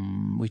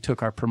we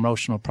took our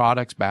promotional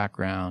products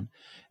background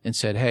and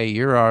said, hey,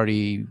 you're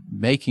already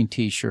making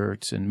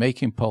T-shirts and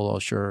making polo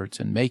shirts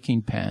and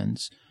making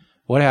pens.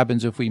 What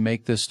happens if we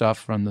make this stuff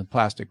from the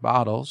plastic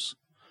bottles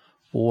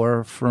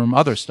or from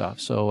other stuff?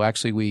 So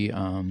actually we've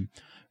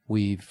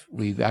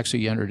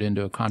actually entered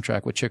into a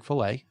contract with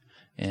Chick-fil-A,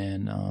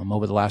 and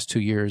over the last 2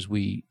 years,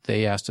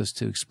 they asked us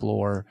to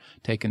explore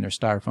taking their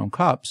styrofoam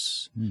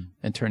cups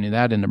and turning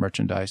that into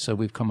merchandise. So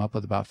we've come up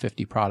with about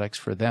 50 products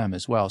for them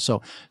as well.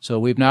 So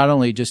we've not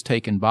only just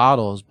taken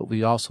bottles, but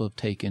we also have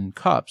taken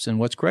cups. And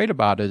what's great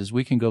about it is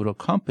we can go to a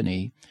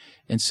company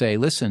and say,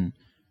 listen,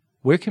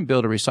 we can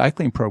build a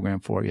recycling program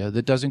for you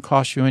that doesn't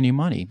cost you any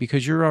money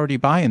because you're already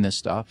buying this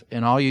stuff,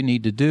 and all you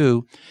need to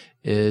do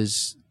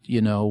is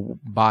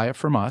buy it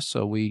from us.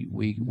 So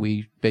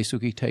we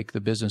basically take the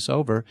business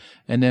over,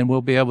 and then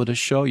we'll be able to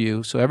show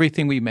you. So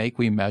everything we make,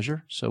 we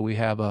measure. So we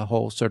have a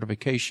whole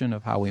certification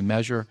of how we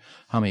measure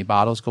how many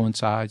bottles go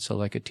inside. So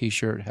like a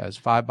T-shirt has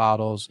 5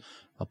 bottles,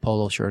 a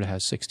polo shirt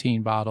has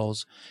 16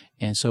 bottles.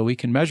 And so we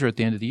can measure at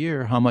the end of the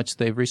year how much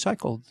they've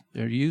recycled,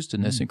 they're used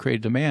in this and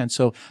created demand.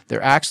 So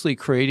they're actually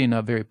creating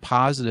a very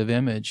positive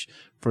image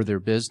for their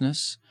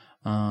business,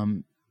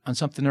 on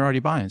something they're already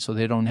buying, so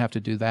they don't have to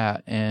do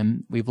that.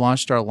 And we've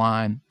launched our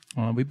line.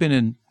 We've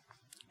been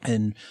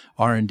in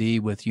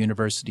R&D with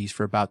universities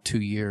for about 2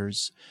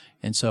 years,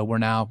 and so we're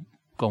now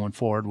going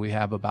forward. We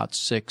have about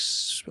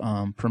 6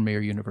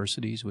 premier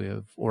universities. We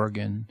have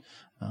Oregon,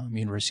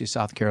 University of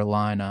South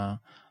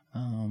Carolina.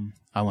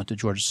 I went to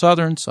Georgia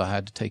Southern, so I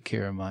had to take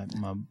care of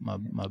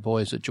my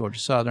boys at Georgia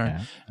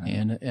Southern,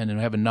 and then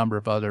we have a number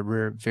of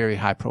other very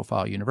high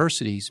profile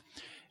universities.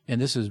 And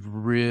this is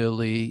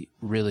really,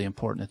 really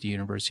important at the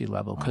university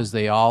level because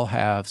they all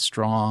have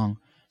strong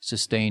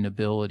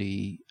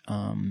sustainability.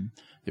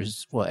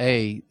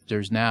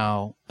 There's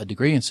now a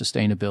degree in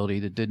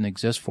sustainability that didn't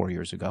exist 4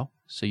 years ago.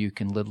 So you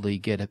can literally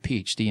get a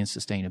PhD in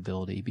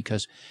sustainability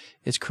because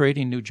it's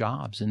creating new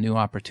jobs and new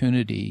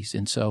opportunities.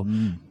 And so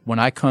when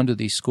I come to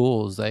these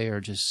schools, they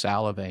are just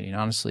salivating.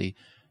 Honestly,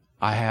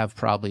 I have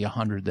probably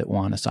 100 that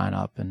want to sign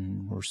up,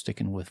 and we're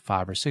sticking with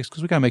 5 or 6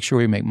 because we got to make sure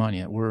we make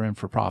money. We're in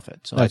for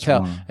profit. So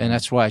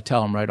that's why I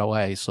tell them right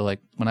away. So like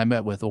when I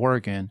met with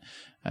Oregon,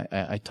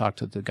 I talked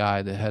to the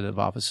guy, the head of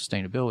Office of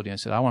Sustainability. I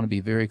said, I want to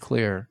be very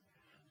clear.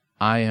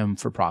 I am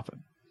for profit,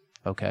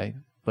 okay,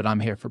 but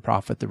I'm here for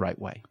profit the right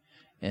way.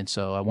 And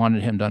so I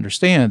wanted him to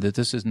understand that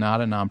this is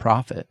not a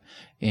nonprofit,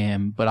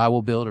 but I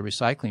will build a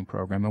recycling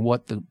program. And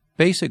what the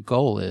basic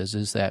goal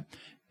is that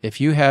if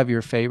you have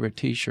your favorite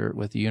T-shirt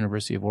with the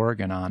University of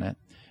Oregon on it,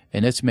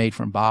 and it's made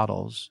from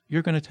bottles,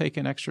 you're going to take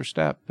an extra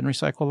step and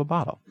recycle the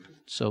bottle.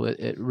 So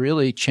it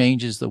really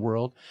changes the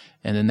world.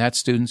 And then that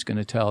student's going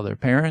to tell their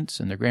parents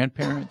and their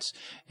grandparents.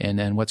 And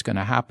then what's going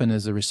to happen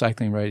is the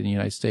recycling rate in the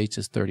United States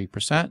is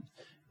 30%.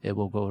 It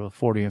will go to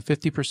 40 and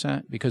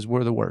 50% because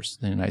we're the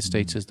worst. The United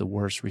States is the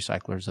worst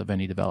recyclers of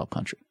any developed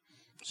country.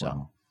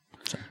 So.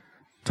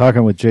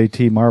 Talking with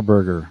J.T.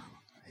 Marburger.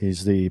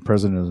 He's the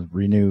president of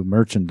Renew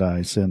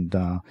Merchandise. And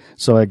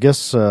so I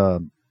guess,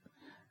 on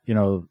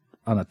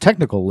a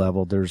technical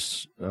level,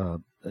 there's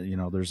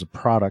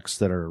products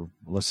that are,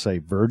 let's say,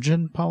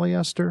 virgin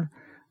polyester.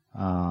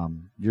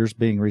 Yours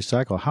being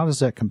recycled. How does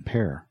that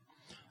compare?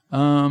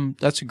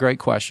 That's a great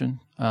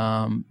question.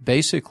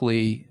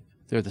 Basically,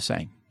 they're the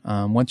same.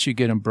 Once you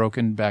get them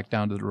broken back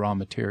down to the raw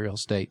material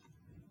state,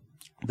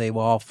 they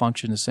will all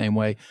function the same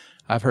way.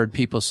 I've heard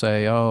people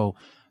say,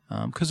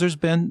 because there's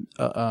been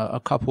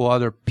a couple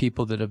other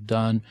people that have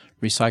done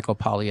recycled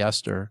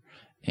polyester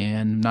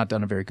and not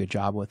done a very good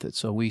job with it.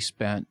 So we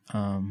spent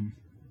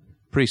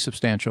pretty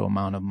substantial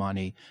amount of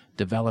money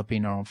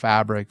developing our own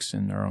fabrics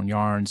and our own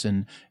yarns,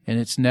 and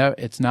it's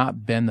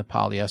not been the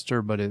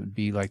polyester, but it would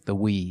be like the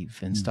weave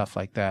and stuff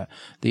like that.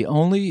 The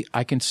only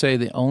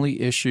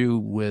issue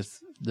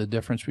with the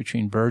difference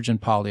between virgin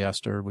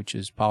polyester, which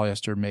is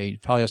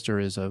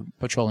polyester is a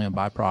petroleum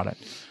byproduct,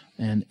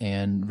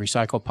 and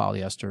recycled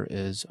polyester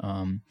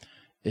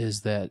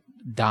is that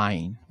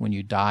dyeing. When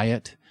you dye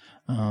it,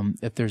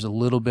 if there's a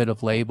little bit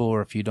of label,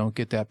 or if you don't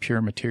get that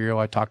pure material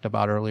I talked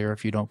about earlier,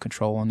 if you don't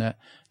control on that,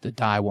 the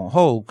dye won't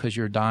hold because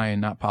you're dyeing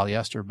not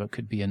polyester, but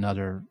could be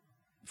another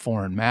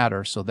foreign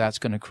matter. So that's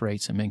going to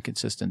create some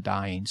inconsistent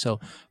dyeing. So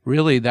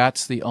really,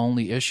 that's the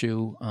only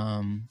issue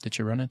that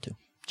you run into.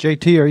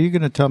 JT, are you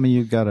going to tell me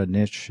you've got a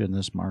niche in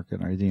this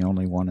market? Are you the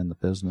only one in the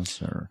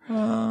business, or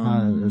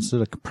is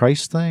it a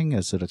price thing?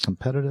 Is it a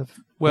competitive?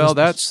 Well,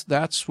 business?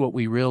 that's what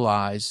we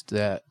realized,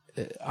 that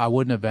I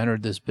wouldn't have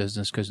entered this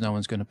business because no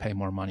one's going to pay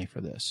more money for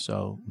this.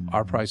 So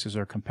our prices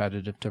are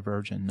competitive to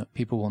virgin.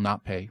 People will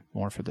not pay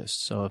more for this.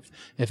 So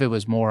if it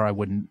was more, I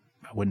wouldn't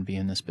be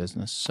in this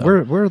business. So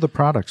where are the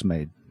products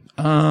made?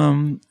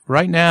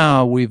 Right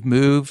now we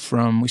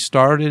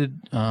started.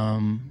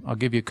 I'll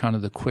give you kind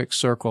of the quick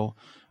circle.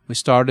 We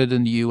started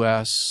in the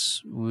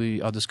U.S. We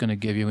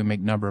make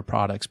a number of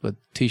products, but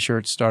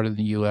T-shirts started in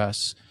the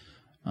U.S.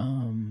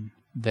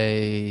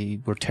 They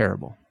were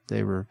terrible.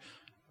 The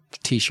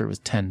T-shirt was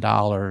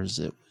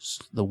 $10.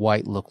 The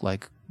white looked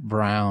like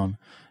brown.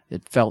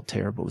 It felt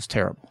terrible. It was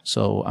terrible.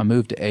 So I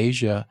moved to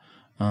Asia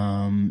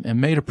and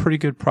made a pretty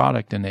good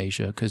product in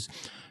Asia, because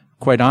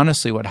quite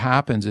honestly, what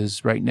happens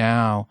is right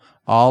now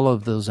all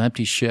of those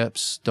empty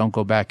ships don't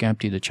go back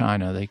empty to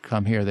China. They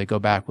come here. They go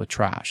back with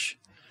trash.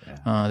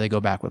 They go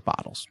back with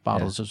bottles.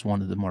 Bottles is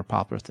one of the more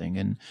popular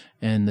thing.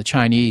 And the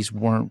Chinese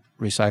weren't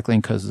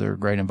recycling because they're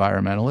great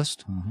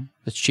environmentalists.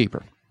 It's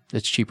cheaper.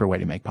 It's a cheaper way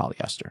to make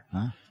polyester.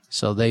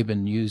 So they've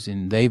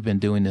been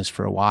doing this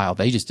for a while.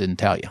 They just didn't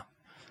tell you.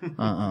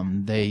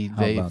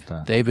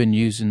 They've been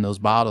using those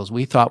bottles.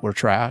 We thought were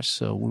trash,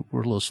 so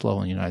we're a little slow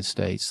in the United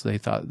States. We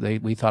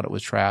thought it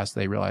was trash.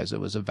 They realized it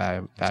was a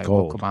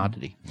valuable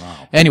commodity.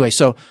 Wow. Anyway,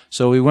 so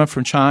we went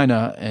from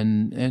China,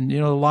 and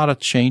a lot of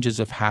changes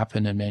have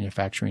happened in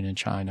manufacturing in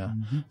China.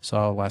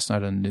 Saw last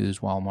night on the news,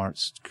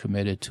 Walmart's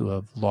committed to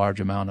a large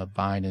amount of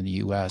buying in the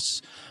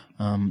U.S.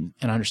 And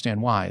I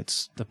understand why.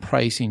 It's the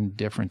pricing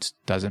difference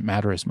doesn't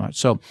matter as much.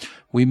 So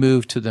we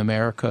moved to the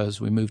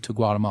Americas. We moved to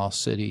Guatemala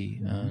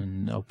City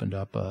and opened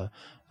up a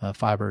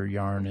fiber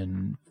yarn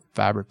and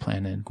fabric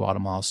plant in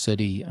Guatemala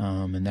City.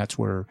 And that's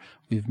where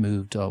we've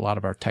moved a lot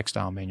of our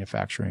textile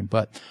manufacturing.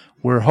 But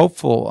we're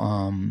hopeful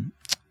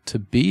to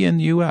be in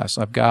the U.S.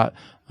 I've got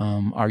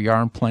our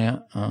yarn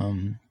plant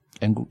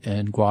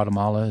in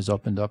Guatemala has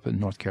opened up in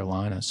North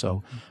Carolina.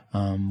 So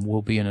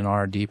we'll be in an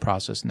R&D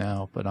process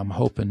now. But I'm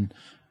hoping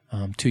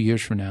 2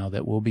 years from now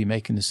that we'll be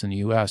making this in the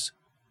U.S.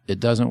 It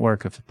doesn't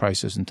work if the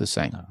price isn't the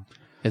same. No.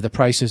 If the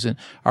price isn't,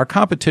 our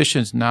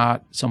competition is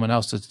not someone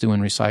else that's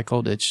doing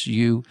recycled. It's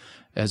you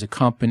as a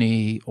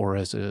company or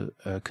as a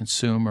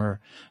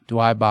consumer. Do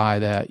I buy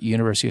that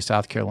University of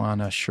South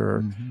Carolina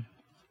shirt?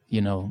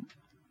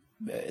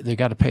 They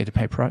got to pay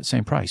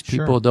same price.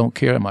 People don't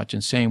care that much.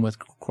 And same with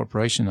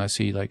corporation. I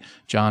see like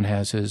John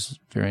has his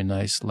very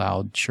nice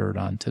loud shirt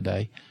on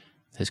today.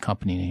 His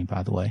company name,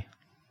 by the way.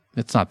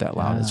 It's not that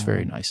loud. It's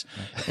very nice.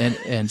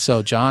 And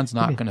so John's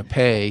not going to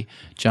pay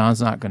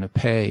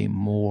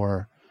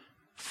more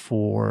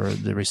for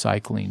the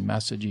recycling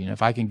messaging.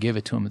 If I can give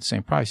it to him at the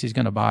same price, he's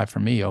going to buy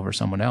from me over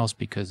someone else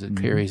because it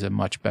carries a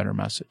much better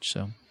message.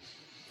 So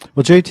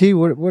Well, JT,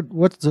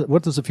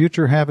 what does the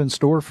future have in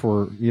store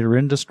for your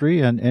industry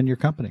and your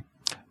company?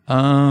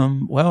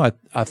 Well,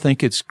 I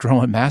think it's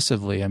growing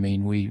massively. I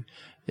mean,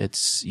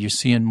 you're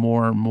seeing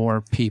more and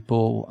more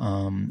people.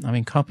 I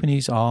mean,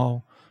 companies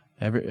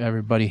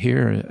everybody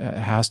here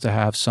has to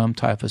have some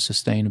type of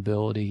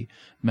sustainability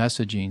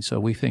messaging. So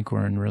we think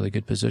we're in a really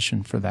good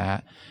position for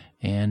that.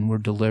 And we're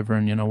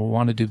delivering, we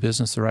want to do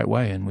business the right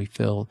way. And we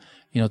feel,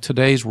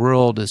 today's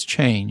world has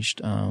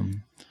changed.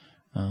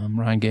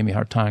 Ryan gave me a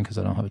hard time because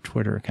I don't have a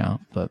Twitter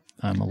account, but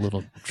I'm a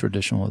little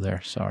traditional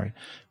there. Sorry.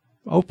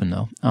 Open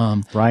though.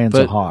 Ryan's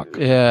a hawk.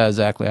 Yeah,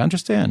 exactly. I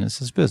understand.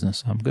 This is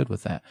business. I'm good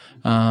with that.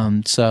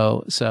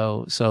 So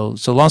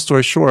long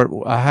story short,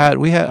 I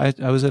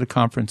was at a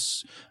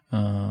conference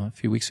a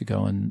few weeks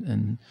ago,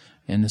 and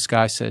this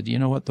guy said, "You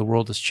know what? The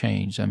world has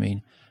changed. I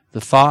mean,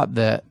 the thought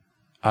that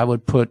I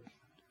would put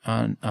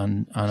on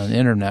an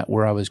internet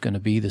where I was going to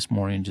be this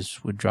morning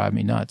just would drive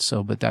me nuts."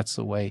 So, but that's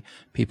the way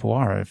people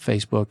are at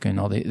Facebook and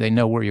all. They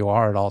know where you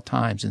are at all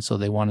times, and so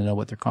they want to know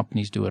what their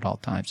companies do at all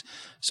times.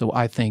 So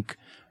I think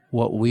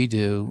what we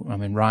do, I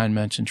mean, Ryan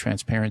mentioned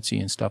transparency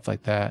and stuff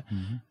like that.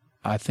 Mm-hmm.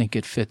 I think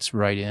it fits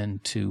right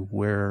into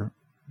where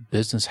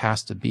business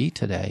has to be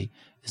today.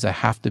 Is I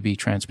have to be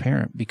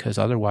transparent, because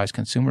otherwise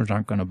consumers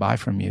aren't going to buy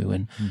from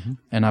you.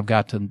 And I've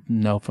got to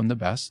know from the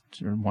best,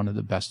 or one of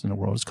the best in the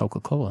world is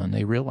Coca-Cola. And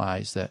they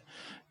realize that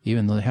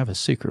even though they have a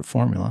secret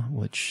formula,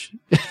 which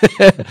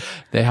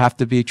they have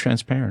to be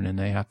transparent and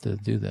they have to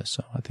do this.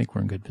 So I think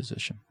we're in good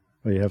position.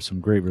 Well, you have some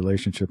great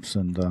relationships,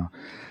 and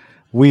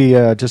we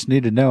just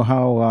need to know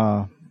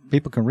how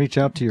people can reach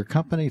out to your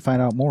company,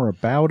 find out more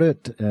about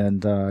it,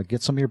 and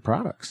get some of your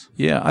products.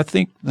 Yeah, I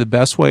think the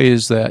best way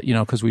is that,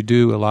 because we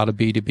do a lot of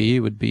B2B, it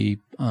would be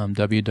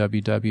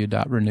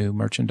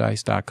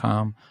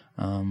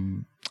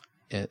www.renewmerchandise.com.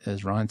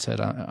 As Ryan said,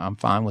 I'm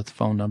fine with the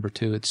phone number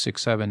too. It's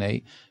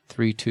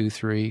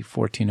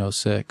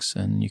 678-323-1406,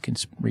 and you can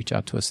reach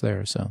out to us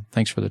there. So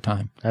thanks for the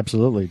time.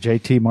 Absolutely.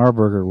 JT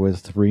Marburger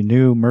with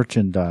Renew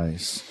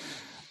Merchandise.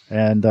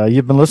 And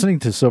you've been listening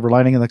to Silver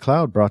Lining in the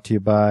Cloud, brought to you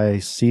by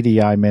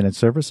CDI Managed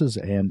Services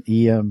and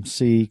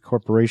EMC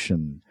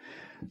Corporation.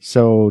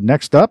 So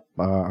next up,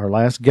 our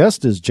last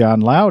guest is John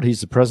Loud.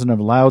 He's the president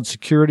of Loud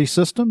Security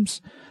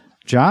Systems.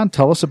 John,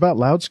 tell us about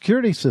Loud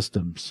Security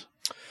Systems.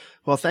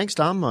 Well, thanks,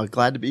 Tom.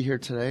 Glad to be here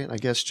today. And I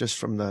guess just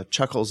from the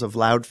chuckles of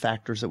loud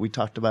factors that we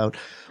talked about,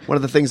 one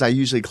of the things I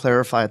usually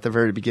clarify at the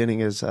very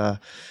beginning is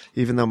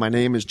even though my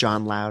name is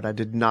John Loud, I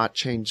did not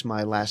change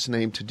my last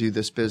name to do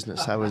this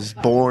business. I was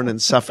born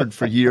and suffered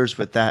for years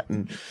with that.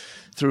 And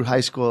through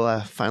high school,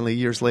 finally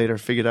years later,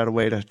 figured out a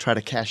way to try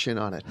to cash in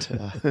on it.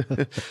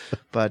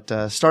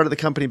 But started the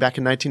company back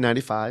in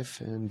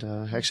 1995. And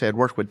actually, I'd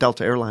worked with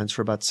Delta Airlines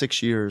for about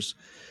 6 years.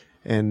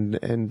 And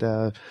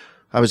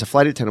I was a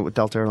flight attendant with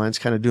Delta Airlines,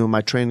 kind of doing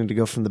my training to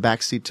go from the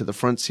back seat to the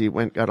front seat.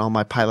 Got all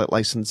my pilot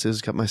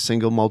licenses, got my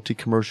single,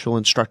 multi-commercial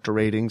instructor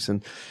ratings,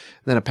 and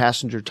then a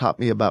passenger taught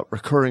me about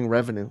recurring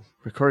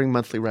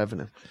monthly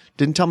revenue.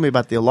 Didn't tell me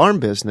about the alarm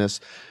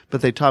business,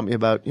 but they taught me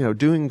about,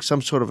 doing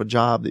some sort of a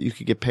job that you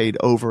could get paid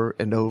over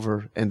and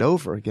over and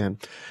over again.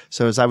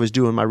 So as I was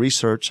doing my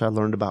research, I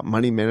learned about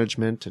money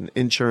management and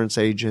insurance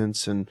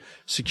agents, and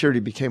security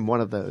became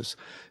one of those.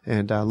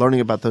 And learning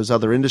about those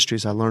other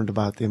industries, I learned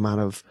about the amount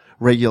of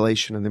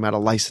regulation and the amount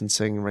of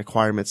licensing and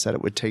requirements that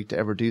it would take to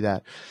ever do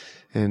that.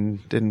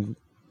 And didn't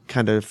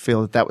kind of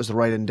feel that was the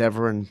right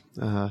endeavor. And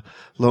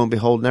lo and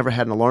behold, never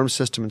had an alarm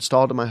system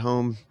installed in my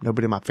home.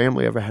 Nobody in my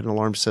family ever had an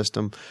alarm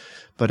system.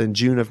 But in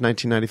June of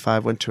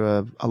 1995, went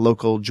to a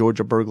local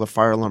Georgia Burglar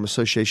Fire Alarm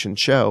Association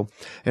show.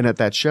 And at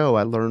that show,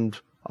 I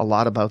learned a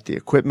lot about the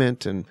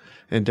equipment and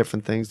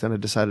different things. Then I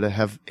decided to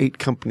have 8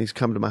 companies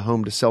come to my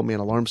home to sell me an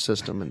alarm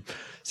system, and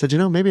said,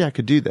 maybe I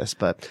could do this.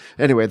 But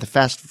anyway, the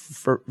fast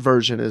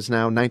version is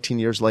now 19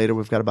 years later.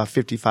 We've got about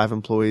 55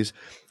 employees.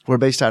 We're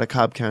based out of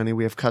Cobb County.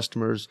 We have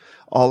customers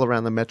all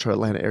around the metro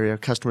Atlanta area,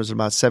 customers in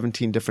about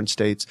 17 different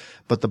states,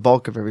 but the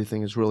bulk of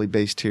everything is really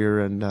based here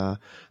in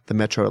the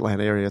metro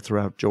Atlanta area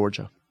throughout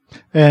Georgia.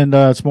 And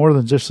it's more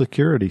than just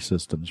security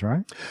systems,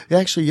 right?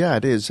 Actually, yeah,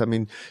 it is. I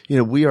mean,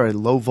 we are a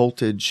low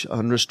voltage,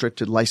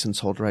 unrestricted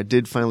license holder. I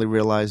did finally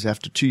realize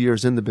after 2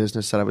 years in the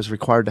business that I was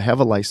required to have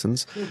a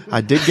license.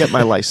 I did get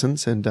my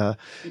license and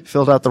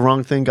filled out the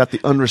wrong thing, got the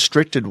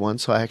unrestricted one,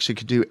 so I actually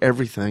could do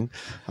everything.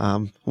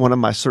 One of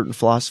my certain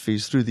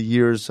philosophies through the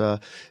years, and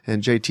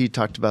JT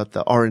talked about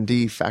the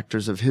R&D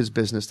factors of his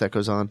business that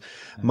goes on.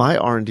 My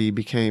R&D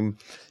became,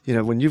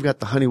 when you've got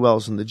the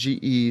Honeywells and the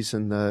GEs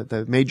and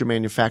the major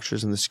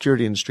manufacturers in the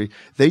security industry,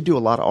 they do a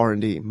lot of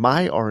R&D.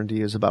 My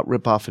R&D is about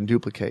rip off and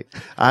duplicate.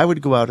 I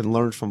would go out and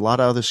learn from a lot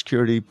of other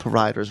security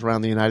providers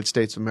around the United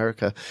States of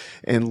America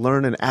and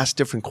learn and ask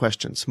different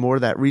questions. More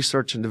of that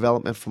research and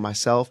development for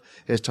myself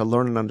is to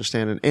learn and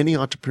understand. And any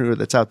entrepreneur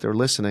that's out there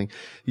listening,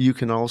 you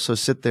can also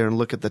sit there and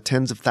look at the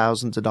tens of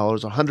thousands of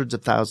dollars or hundreds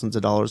of thousands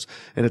of dollars,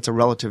 and it's a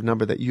relative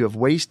number that you have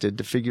wasted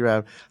to figure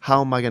out,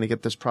 how am I going to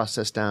get this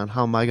process down?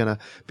 How am I going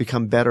to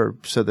become better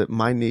so that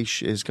my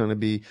niche is going to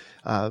be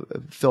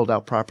filled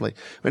out properly?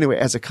 Anyway,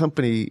 as a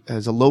company,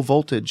 as a low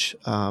voltage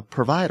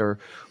provider,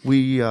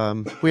 we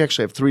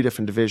actually have 3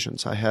 different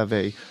divisions. I have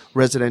a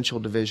residential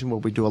division where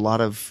we do a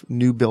lot of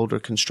new builder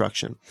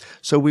construction.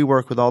 So we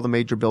work with all the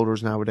major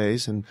builders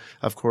nowadays, and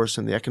of course,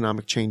 in the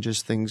economic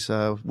changes, things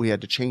we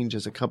had to change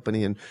as a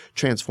company and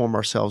transform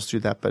ourselves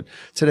through that. But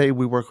today,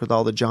 we work with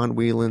all the John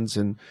Whelans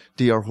and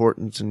D.R.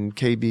 Hortons and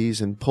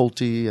KBs and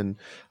Pulte and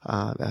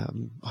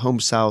Home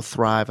South,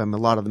 Thrive. A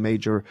lot of the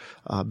major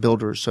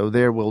builders. So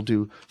there we'll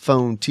do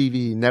phone,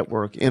 TV,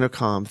 network,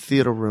 intercom,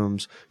 theater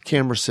rooms,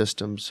 camera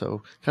systems.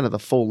 So kind of the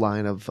full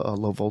line of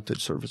low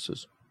voltage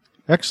services.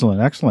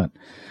 Excellent, excellent.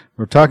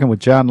 We're talking with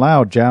John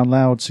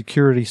Loud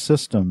Security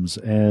Systems,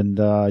 and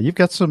you've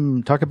got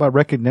some talk about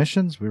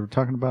recognitions. We were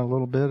talking about a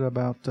little bit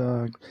about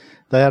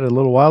that a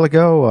little while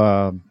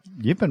ago.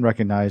 You've been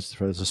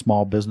recognized as a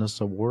Small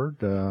Business Award.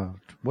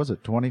 Was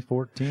it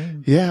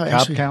 2014? Yeah, Cobb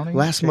actually, County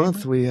last Chamber?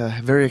 month we a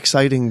very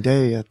exciting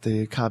day at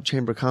the Cobb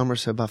Chamber of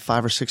Commerce. About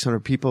 500 or 600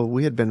 people.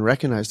 We had been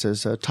recognized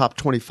as top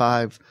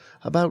 25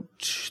 about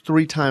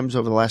 3 times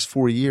over the last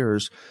 4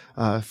 years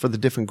for the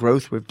different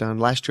growth we've done.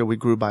 Last year we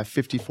grew by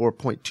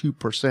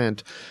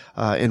 54.2%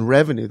 in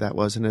revenue. That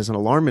was, and as an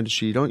alarm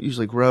industry, you don't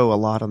usually grow a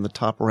lot on the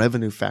top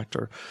revenue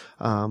factor.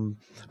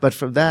 But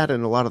for that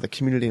and a lot of the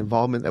community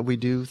involvement that we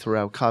do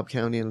throughout Cobb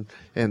County and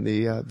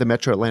the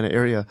Metro Atlanta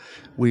area,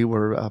 we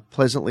were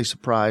pleasantly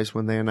surprised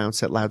when they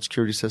announced that Loud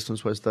Security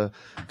Systems was the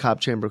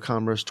Cobb Chamber of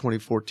Commerce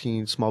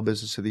 2014 Small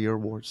Business of the Year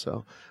Award.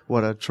 So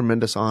what a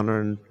tremendous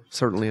honor and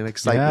certainly an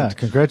excitement. Yeah,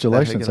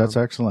 congratulations. That's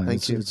excellent.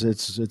 Thank you.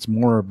 It's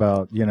more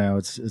about,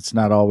 it's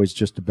not always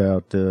just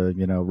about,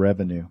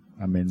 revenue.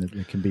 I mean,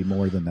 it can be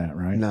more than that,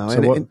 right? No,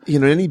 So and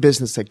any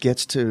business that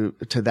gets to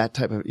that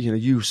type of,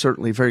 you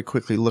certainly very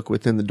quickly look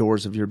within the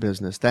doors of your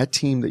business. That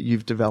team that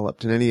you've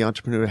developed, and any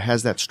entrepreneur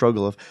has that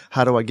struggle of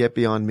how do I get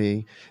beyond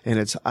me? And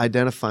it's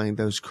identifying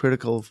those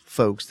critical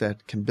folks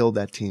that can build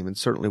that team. And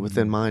certainly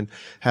within mine,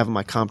 having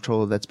my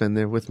comptroller that's been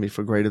there with me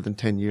for greater than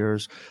 10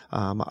 years,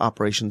 my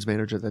operations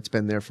manager that's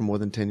been there for more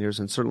than 10 years,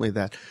 and certainly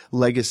that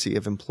legacy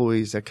of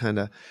employees that kind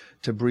of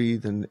to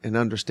breathe and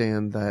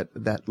understand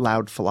that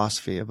Loud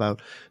philosophy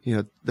about,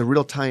 the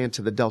real tie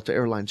into the Delta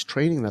Airlines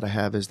training that I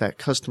have is that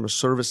customer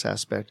service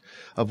aspect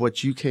of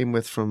what you came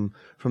with from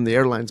the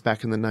airlines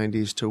back in the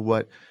 90s to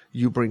what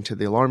you bring to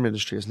the alarm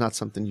industry is not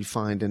something you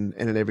find in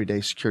an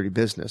everyday security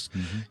business.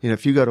 Mm-hmm.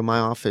 If you go to my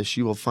office,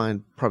 you will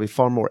find probably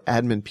far more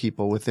admin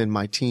people within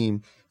my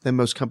team than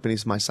most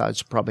companies my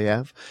size probably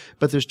have.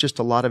 But there's just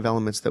a lot of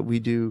elements that we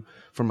do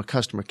from a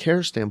customer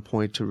care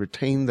standpoint to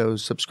retain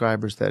those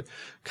subscribers that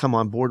come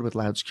on board with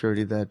Loud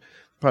Security that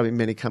probably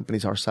many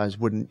companies our size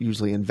wouldn't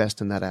usually invest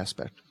in that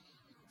aspect.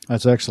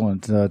 That's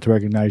excellent to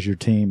recognize your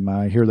team.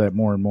 I hear that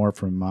more and more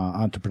from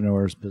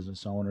entrepreneurs,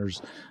 business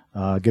owners,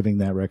 giving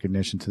that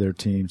recognition to their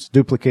teams,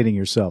 duplicating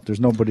yourself.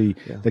 There's nobody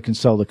that can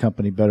sell the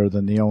company better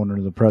than the owner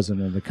or the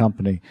president of the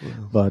company,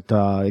 but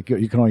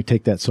you can only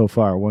take that so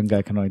far. One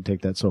guy can only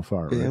take that so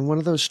far. Right? And one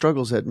of those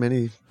struggles that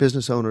many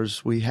business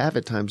owners we have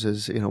at times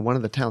is, one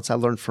of the talents I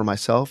learned for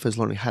myself is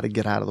learning how to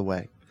get out of the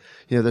way.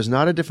 There's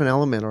not a different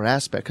element or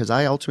aspect because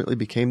I ultimately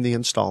became the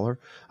installer.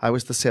 I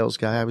was the sales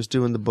guy. I was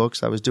doing the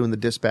books. I was doing the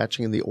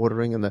dispatching and the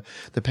ordering and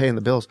the paying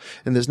the bills.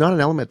 And there's not an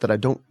element that I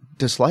don't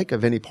dislike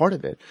of any part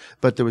of it,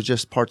 but there was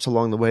just parts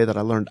along the way that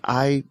I learned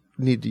I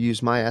need to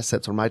use my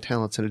assets or my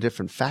talents in a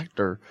different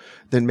factor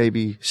than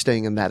maybe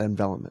staying in that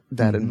environment,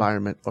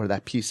 environment or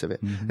that piece of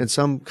it. Mm-hmm. And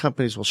some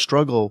companies will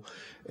struggle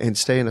and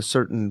stay in a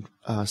certain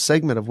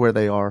segment of where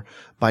they are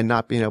by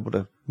not being able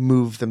to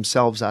move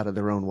themselves out of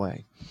their own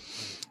way.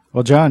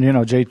 Well, John,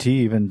 JT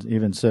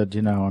even said,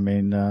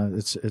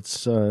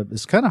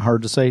 it's kind of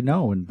hard to say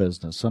no in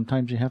business.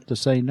 Sometimes you have to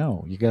say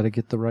no. You got to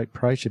get the right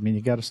price.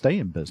 You got to stay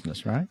in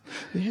business, right?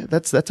 Yeah,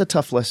 that's a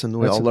tough lesson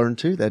we all learn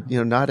too. That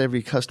not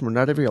every customer,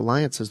 not every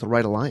alliance is the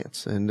right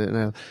alliance. And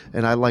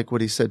I like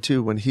what he said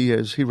too when he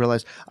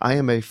realized I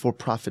am a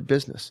for-profit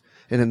business.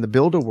 And in the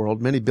builder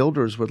world, many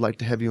builders would like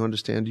to have you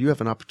understand you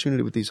have an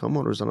opportunity with these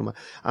homeowners, and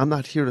I'm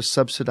not here to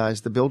subsidize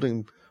the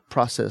building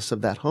process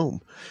of that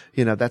home.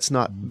 That's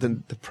not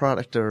the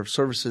product or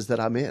services that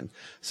I'm in.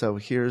 So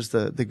here's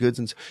the goods.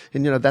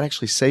 And that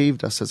actually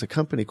saved us as a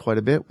company quite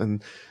a bit.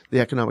 When the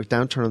economic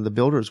downturn of the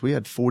builders, we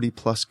had 40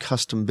 plus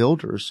custom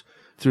builders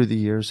through the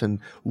years and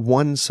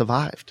one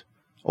survived.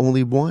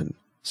 Only one.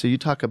 So you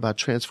talk about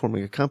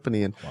transforming a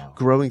company and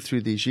growing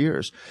through these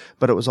years.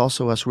 But it was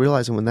also us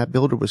realizing when that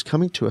builder was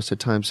coming to us at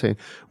times saying,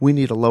 we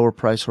need a lower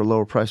price or a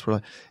lower price. We're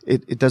like,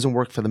 it doesn't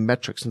work for the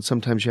metrics. And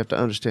sometimes you have to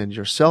understand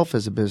yourself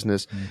as a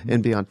business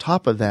and be on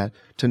top of that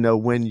to know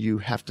when you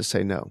have to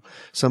say no.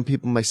 Some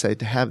people may say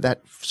to have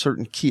that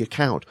certain key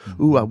account,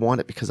 ooh, I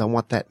want it because I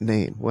want that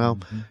name. Well,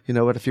 you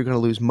know what? If you're going to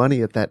lose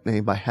money at that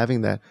name by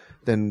having that,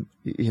 then,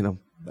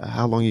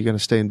 how long are you going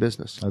to stay in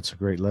business? That's a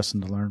great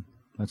lesson to learn.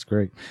 That's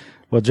great.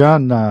 Well,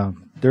 John,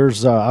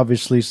 there's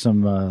obviously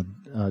some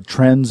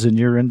trends in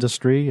your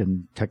industry,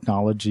 and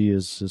technology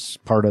is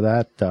part of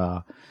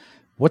that.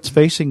 What's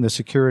facing the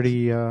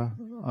security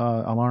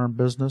alarm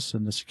business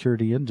and the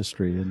security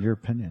industry, in your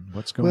opinion?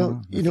 What's going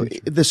on?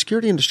 The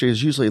security industry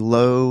is usually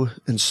low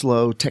and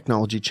slow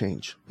technology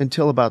change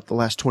until about the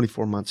last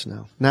 24 months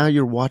now. Now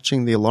you're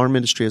watching the alarm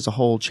industry as a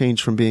whole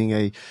change from being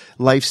a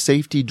life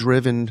safety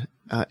driven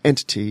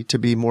entity to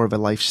be more of a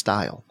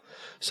lifestyle.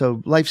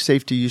 So life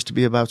safety used to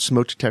be about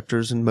smoke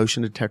detectors and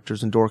motion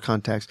detectors and door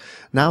contacts.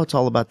 Now it's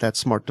all about that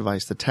smart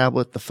device, the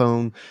tablet, the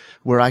phone,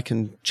 where I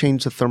can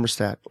change the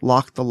thermostat,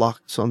 lock the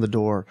locks on the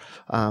door,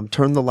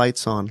 turn the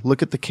lights on,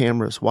 look at the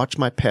cameras, watch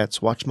my pets,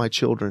 watch my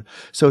children.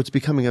 So it's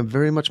becoming a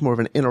very much more of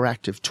an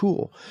interactive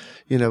tool.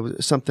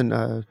 Something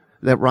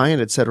that Ryan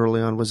had said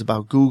early on was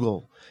about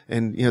Google.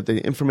 And,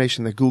 the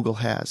information that Google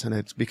has, and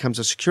it becomes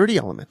a security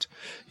element.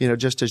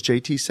 Just as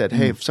JT said,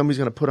 hey, if somebody's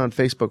going to put on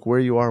Facebook where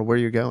you are, where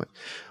you're going.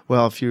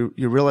 Well, if you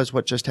realize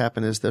what just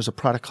happened is there's a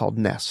product called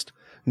Nest.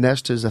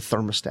 Nest is a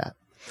thermostat.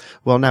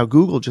 Well, now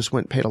Google just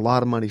went and paid a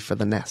lot of money for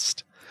the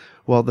Nest.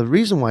 Well, the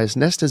reason why is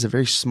Nest is a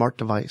very smart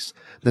device.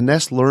 The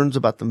Nest learns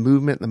about the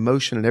movement, the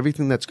motion, and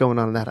everything that's going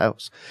on in that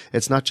house.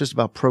 It's not just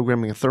about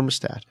programming a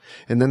thermostat.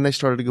 And then they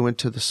started to go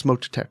into the smoke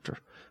detector.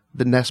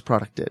 The Nest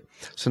product did.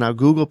 So now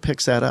Google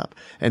picks that up,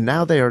 and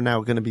now they are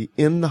now going to be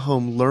in the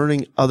home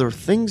learning other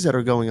things that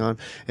are going on,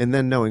 and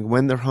then knowing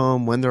when they're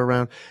home, when they're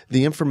around,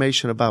 the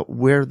information about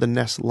where the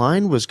Nest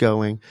line was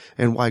going,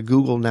 and why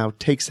Google now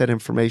takes that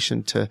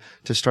information to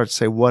start to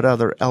say what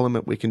other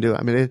element we can do.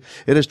 I mean,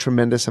 it is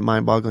tremendous and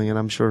mind-boggling, and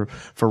I'm sure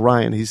for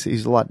Ryan,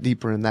 he's a lot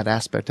deeper in that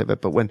aspect of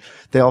it. But when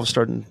they all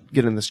start to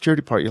get in the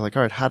security part, you're like,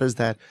 all right, how does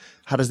that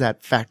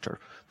factor?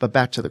 But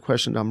back to the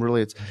question, Dom,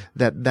 really it's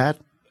that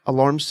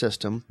alarm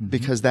system,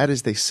 because that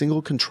is the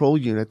single control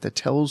unit that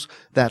tells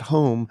that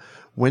home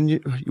when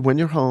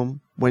you're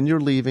home, when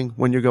you're leaving,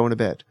 when you're going to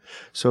bed.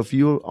 So if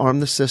you arm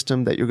the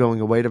system that you're going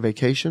away to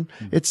vacation,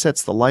 it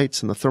sets the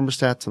lights and the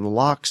thermostats and the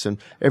locks and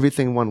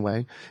everything one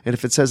way. And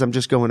if it says I'm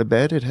just going to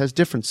bed, it has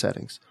different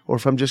settings. Or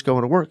if I'm just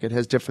going to work, it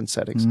has different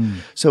settings.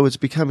 So it's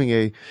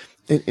becoming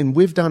and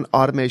we've done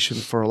automation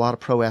for a lot of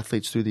pro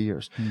athletes through the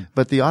years.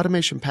 But the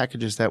automation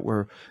packages that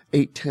were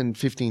 8, 10,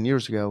 15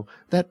 years ago,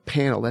 that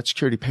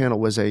security panel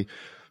was a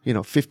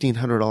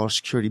 $1,500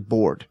 security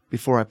board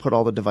before I put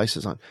all the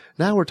devices on.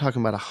 Now we're talking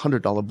about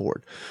 $100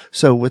 board.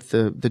 So with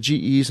the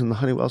GEs and the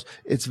Honeywells,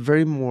 it's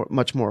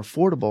much more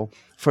affordable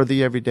for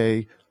the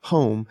everyday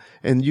home,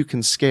 and you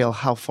can scale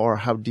how far,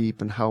 how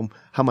deep, and how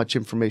much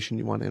information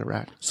you want to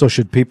interact. So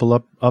should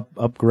people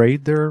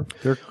upgrade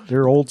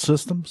their old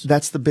systems?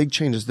 That's the big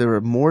changes. There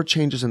are more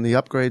changes in the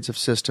upgrades of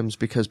systems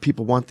because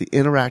people want the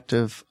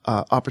interactive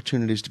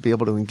opportunities to be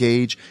able to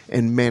engage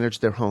and manage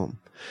their home.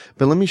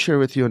 But let me share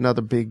with you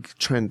another big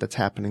trend that's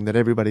happening that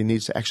everybody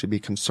needs to actually be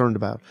concerned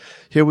about.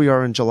 Here we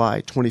are in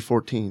July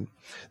 2014.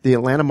 The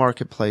Atlanta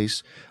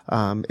marketplace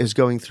is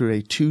going through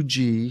a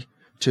 2G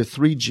to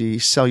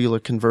 3G cellular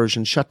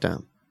conversion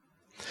shutdown.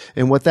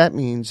 And what that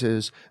means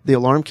is the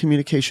alarm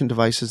communication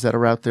devices that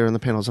are out there in the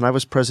panels. And I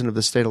was president of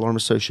the State Alarm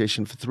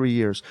Association for 3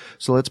 years.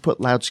 So let's put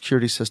loud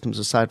security systems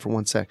aside for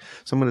one sec.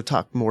 So I'm going to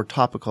talk more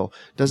topical.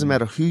 Doesn't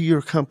matter who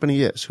your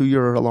company is, who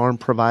your alarm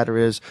provider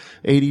is,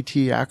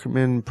 ADT,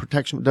 Ackerman,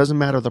 Protection, doesn't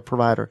matter the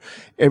provider.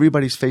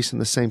 Everybody's facing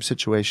the same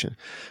situation.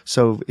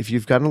 So if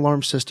you've got an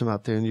alarm system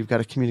out there and you've got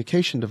a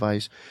communication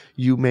device,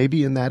 you may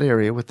be in that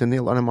area within the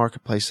Atlanta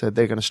marketplace that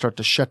they're going to start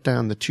to shut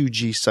down the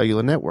 2G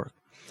cellular network.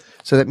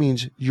 So that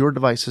means your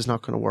device is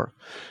not going to work.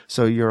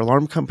 So your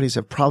alarm companies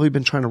have probably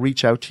been trying to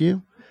reach out to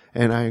you.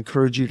 And I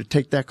encourage you to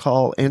take that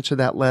call, answer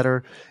that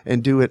letter,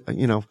 and do it,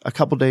 a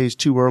couple days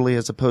too early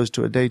as opposed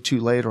to a day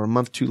too late or a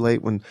month too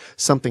late when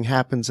something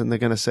happens and they're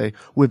going to say,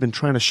 we've been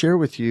trying to share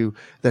with you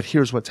that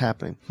here's what's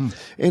happening.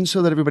 And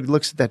so that everybody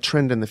looks at that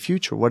trend in the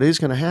future. What is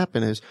going to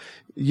happen is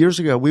years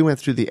ago, we went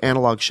through the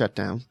analog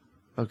shutdown.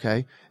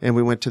 Okay. And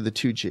we went to the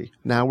 2G.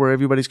 Now where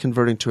everybody's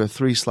converting to a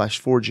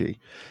 3/4G.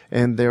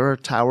 And there are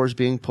towers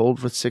being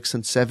pulled with 6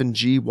 and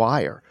 7G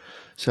wire.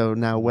 So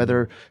now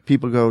whether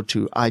people go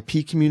to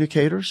IP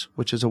communicators,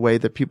 which is a way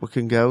that people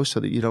can go so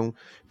that you don't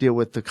deal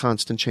with the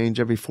constant change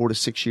every 4 to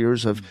 6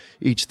 years of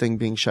each thing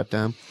being shut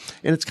down.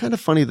 And it's kind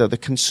of funny though, the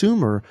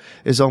consumer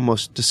is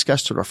almost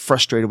disgusted or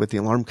frustrated with the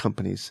alarm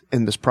companies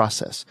in this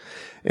process.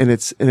 And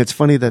it's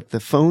funny that the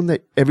phone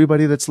that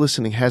everybody that's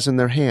listening has in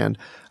their hand,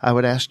 I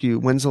would ask you,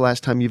 when's the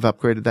last time you've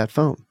upgraded that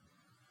phone?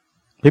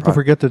 People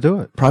forget to do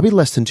it. Probably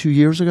less than 2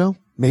 years ago,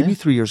 maybe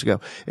 3 years ago.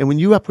 And when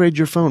you upgrade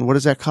your phone, what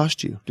does that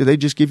cost you? Do they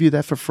just give you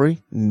that for free?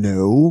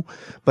 No.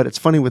 But it's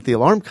funny with the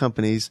alarm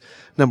companies,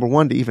 number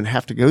one, to even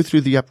have to go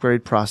through the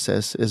upgrade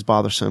process is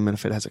bothersome. And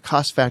if it has a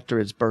cost factor,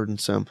 it's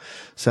burdensome.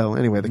 So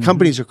anyway, the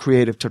companies are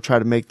creative to try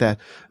to make that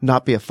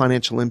not be a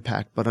financial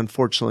impact. But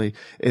unfortunately,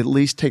 at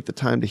least take the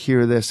time to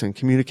hear this and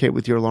communicate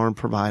with your alarm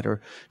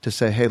provider to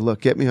say, hey,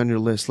 look, get me on your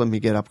list. Let me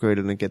get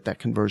upgraded and get that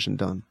conversion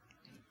done.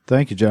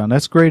 Thank you, John.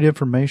 That's great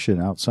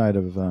information outside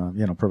of,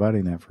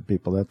 providing that for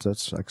people.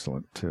 That's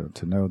excellent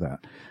to know that.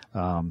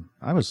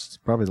 I was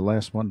probably the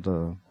last one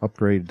to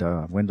upgrade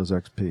Windows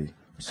XP.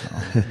 So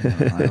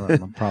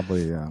I'm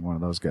probably one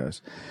of those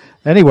guys.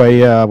 Anyway,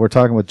 we're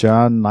talking with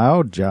John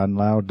Loud. John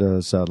Loud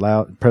is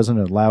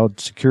president of Loud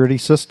Security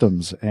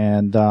Systems,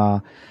 and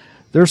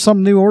there's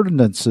some new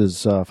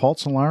ordinances,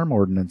 false alarm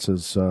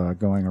ordinances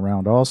going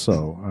around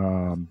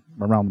also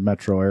around the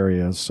metro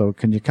area. So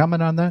can you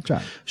comment on that,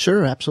 John?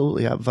 Sure,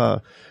 absolutely.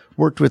 I've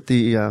worked with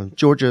the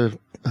Georgia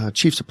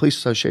Chiefs of Police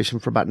Association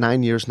for about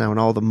 9 years now, and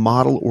all the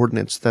model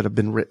ordinance that have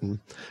been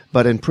written.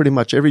 But in pretty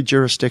much every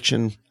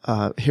jurisdiction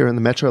here in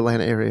the metro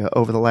Atlanta area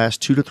over the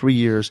last 2 to 3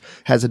 years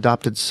has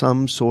adopted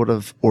some sort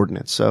of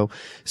ordinance. So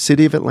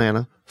City of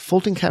Atlanta,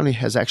 Fulton County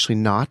has actually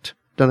not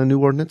done a new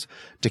ordinance.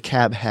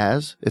 DeKalb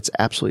has. It's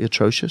absolutely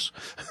atrocious.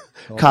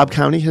 Cobb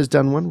County has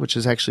done one, which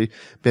has actually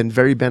been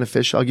very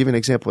beneficial. I'll give you an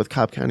example with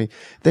Cobb County.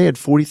 They had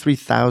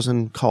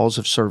 43,000 calls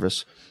of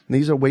service. And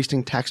these are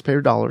wasting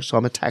taxpayer dollars. So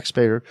I'm a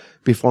taxpayer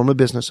before I'm a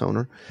business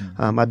owner.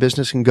 My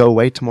business can go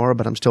away tomorrow,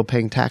 but I'm still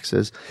paying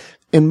taxes.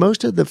 And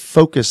most of the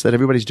focus that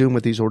everybody's doing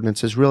with these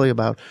ordinances is really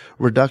about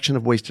reduction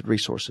of wasted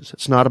resources.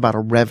 It's not about a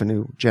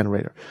revenue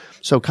generator.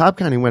 So Cobb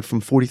County went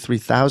from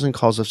 43,000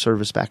 calls of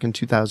service back in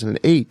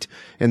 2008,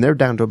 and they're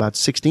down to about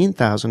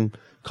 16,000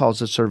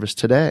 calls of service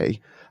today.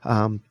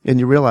 And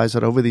you realize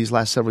that over these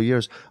last several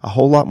years, a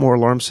whole lot more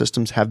alarm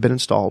systems have been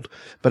installed,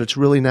 but it's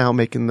really now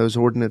making those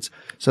ordinance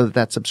so that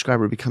that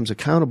subscriber becomes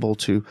accountable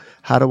to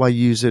how do I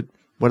use it?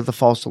 What are the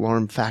false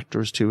alarm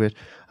factors to it?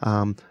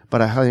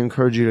 But I highly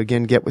encourage you to,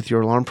 again, get with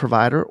your alarm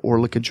provider or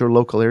look at your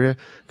local area,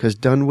 because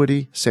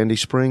Dunwoody, Sandy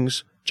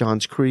Springs,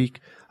 Johns Creek,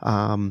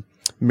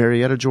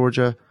 Marietta,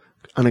 Georgia,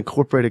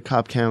 unincorporated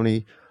Cobb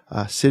County,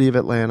 City of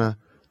Atlanta,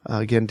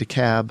 again,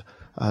 DeKalb,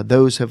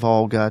 those have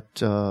all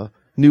got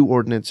new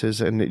ordinances,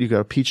 and you go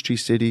to Peachtree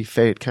City,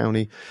 Fayette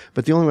County.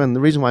 But the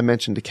reason why I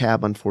mentioned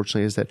DeKalb,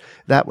 unfortunately, is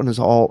that one is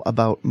all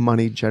about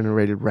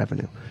money-generated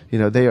revenue. You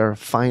know, they are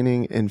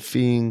fining and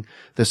feeing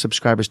the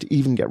subscribers to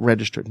even get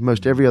registered.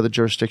 Most every other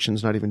jurisdiction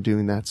is not even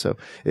doing that. So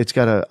it's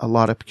got a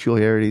lot of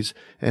peculiarities,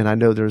 and I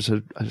know there's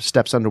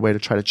steps underway to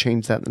try to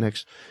change that in the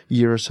next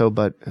year or so,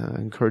 but I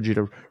encourage you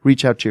to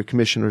reach out to your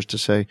commissioners to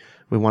say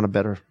we want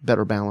a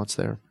better balance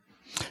there.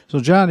 So,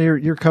 John,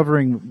 you're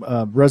covering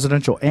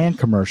residential and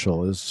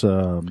commercial. Is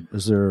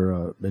there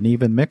an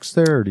even mix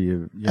there? Or do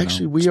you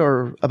Actually, we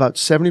are about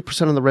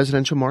 70% in the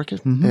residential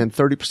market and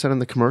 30% in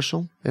the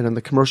commercial. And in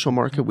the commercial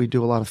market, we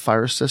do a lot of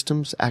fire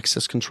systems,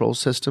 access control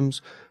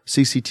systems,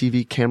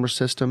 CCTV camera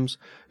systems.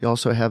 You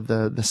also have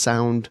the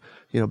sound,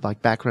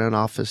 like background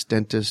office,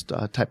 dentist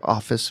type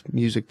office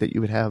music that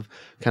you would have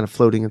kind of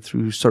floating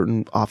through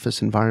certain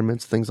office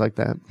environments, things like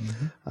that.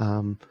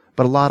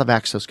 But a lot of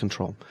access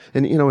control.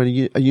 And,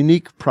 a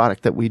unique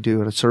product that we do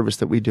and a service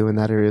that we do in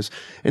that area is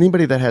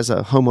anybody that has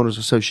a homeowners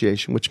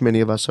association, which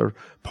many of us are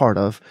part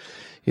of,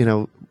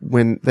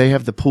 when they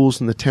have the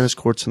pools and the tennis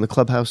courts and the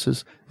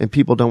clubhouses and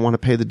people don't want to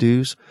pay the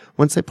dues,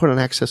 once they put an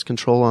access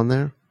control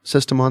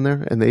system on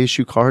there and they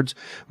issue cards,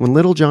 when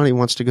little Johnny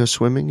wants to go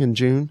swimming in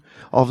June,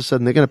 all of a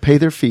sudden they're going to pay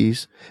their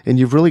fees, and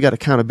you've really got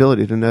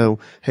accountability to know,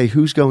 hey,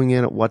 who's going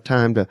in at what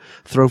time to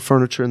throw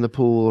furniture in the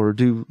pool or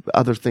do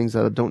other things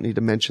that I don't need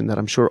to mention that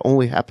I'm sure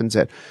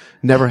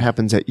never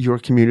happens at your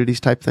communities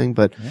type thing,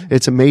 but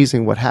it's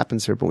amazing what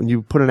happens there. But when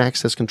you put an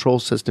access control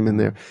system in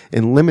there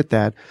and limit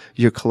that,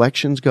 your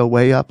collections go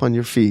way up on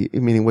your fee,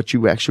 meaning what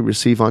you actually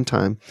receive on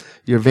time.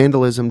 Your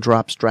vandalism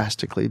drops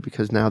drastically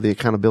because now the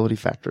accountability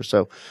factor.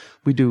 So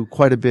we do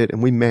quite a bit,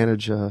 and we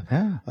manage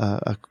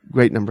a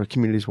great number of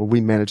communities where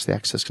we manage the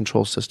access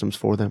control systems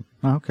for them.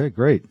 Okay,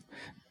 great.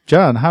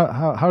 John,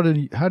 how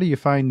do you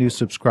find new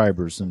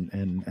subscribers,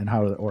 and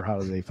how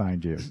do they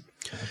find you?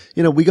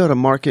 We go to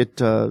market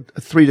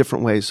 3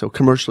 different ways. So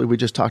commercially, we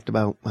just talked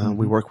about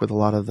we work with a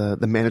lot of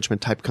the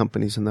management type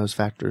companies and those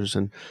factors,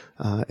 and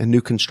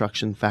new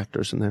construction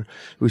factors in there.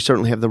 We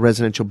certainly have the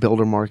residential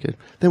builder market.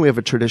 Then we have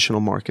a traditional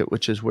market,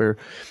 which is where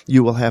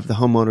you will have the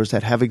homeowners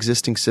that have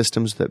existing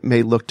systems that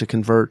may look to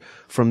convert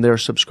from their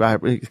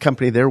subscriber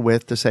company they're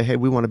with to say, hey,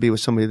 we want to be with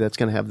somebody that's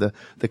going to have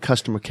the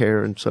customer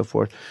care and so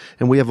forth.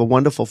 And we have a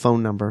wonderful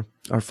phone number.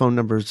 Our phone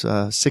number is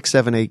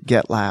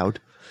 678-GET-LOUD.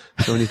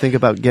 So when you think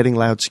about getting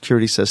Loud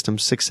Security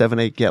Systems,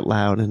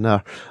 678-GET-LOUD, and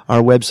our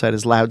website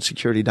is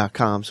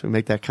loudsecurity.com, so we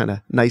make that kind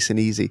of nice and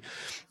easy.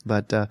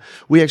 But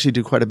we actually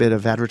do quite a bit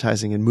of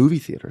advertising in movie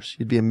theaters.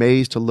 You'd be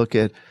amazed to look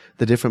at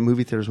the different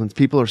movie theaters when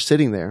people are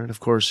sitting there, and of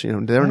course,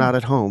 they're not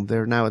at home;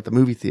 they're now at the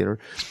movie theater.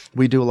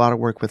 We do a lot of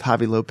work with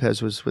Javi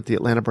Lopez, was with the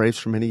Atlanta Braves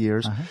for many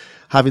years.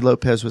 Javi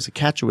Lopez was a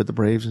catcher with the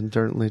Braves, and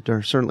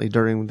certainly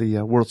during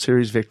the World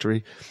Series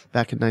victory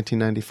back in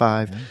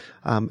 1995.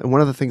 And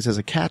one of the things as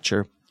a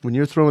catcher, when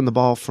you're throwing the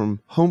ball from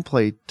home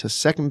plate to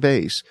second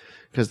base,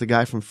 because the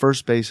guy from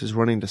first base is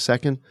running to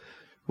second,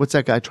 what's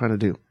that guy trying to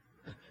do?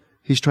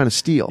 He's trying to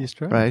steal,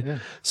 right? Yeah.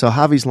 So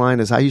Javi's line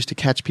is, I used to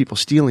catch people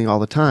stealing all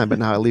the time, but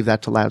now I leave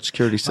that to Loud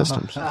Security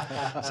Systems.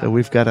 So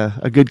we've got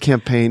a good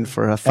campaign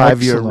for a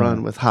 5-year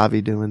run with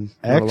Javi doing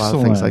a lot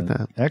of things like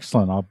that.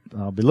 Excellent.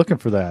 I'll be looking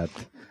for that.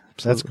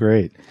 Absolutely. That's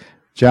great.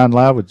 John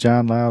Loud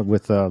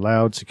with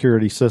Loud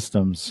Security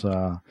Systems.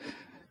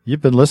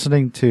 You've been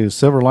listening to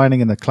Silver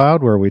Lining in the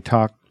Cloud, where we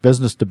talk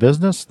business to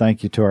business.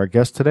 Thank you to our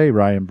guest today,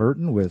 Ryan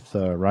Burton with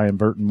Ryan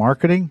Burton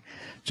Marketing,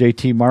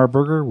 JT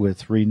Marburger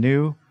with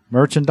Renew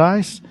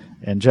Merchandise,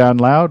 and John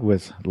Loud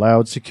with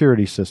Loud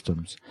Security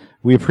Systems.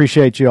 We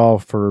appreciate you all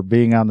for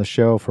being on the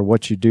show, for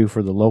what you do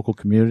for the local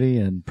community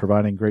and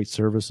providing great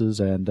services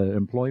and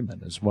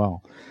employment as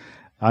well.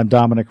 I'm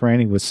Dominic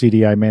Rainey with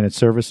CDI Managed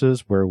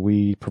Services, where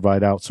we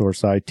provide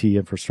outsourced IT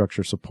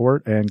infrastructure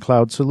support and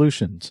cloud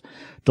solutions.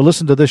 To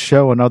listen to this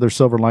show and other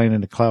Silver Lining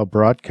in the Cloud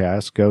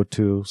broadcasts, go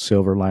to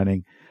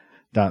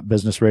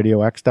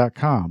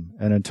silverlining.businessradiox.com.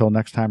 And until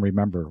next time,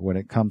 remember, when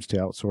it comes to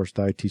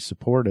outsourced IT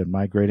support and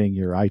migrating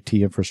your IT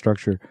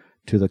infrastructure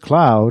to the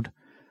cloud,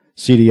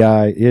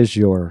 CDI is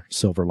your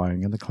Silver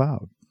Lining in the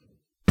Cloud.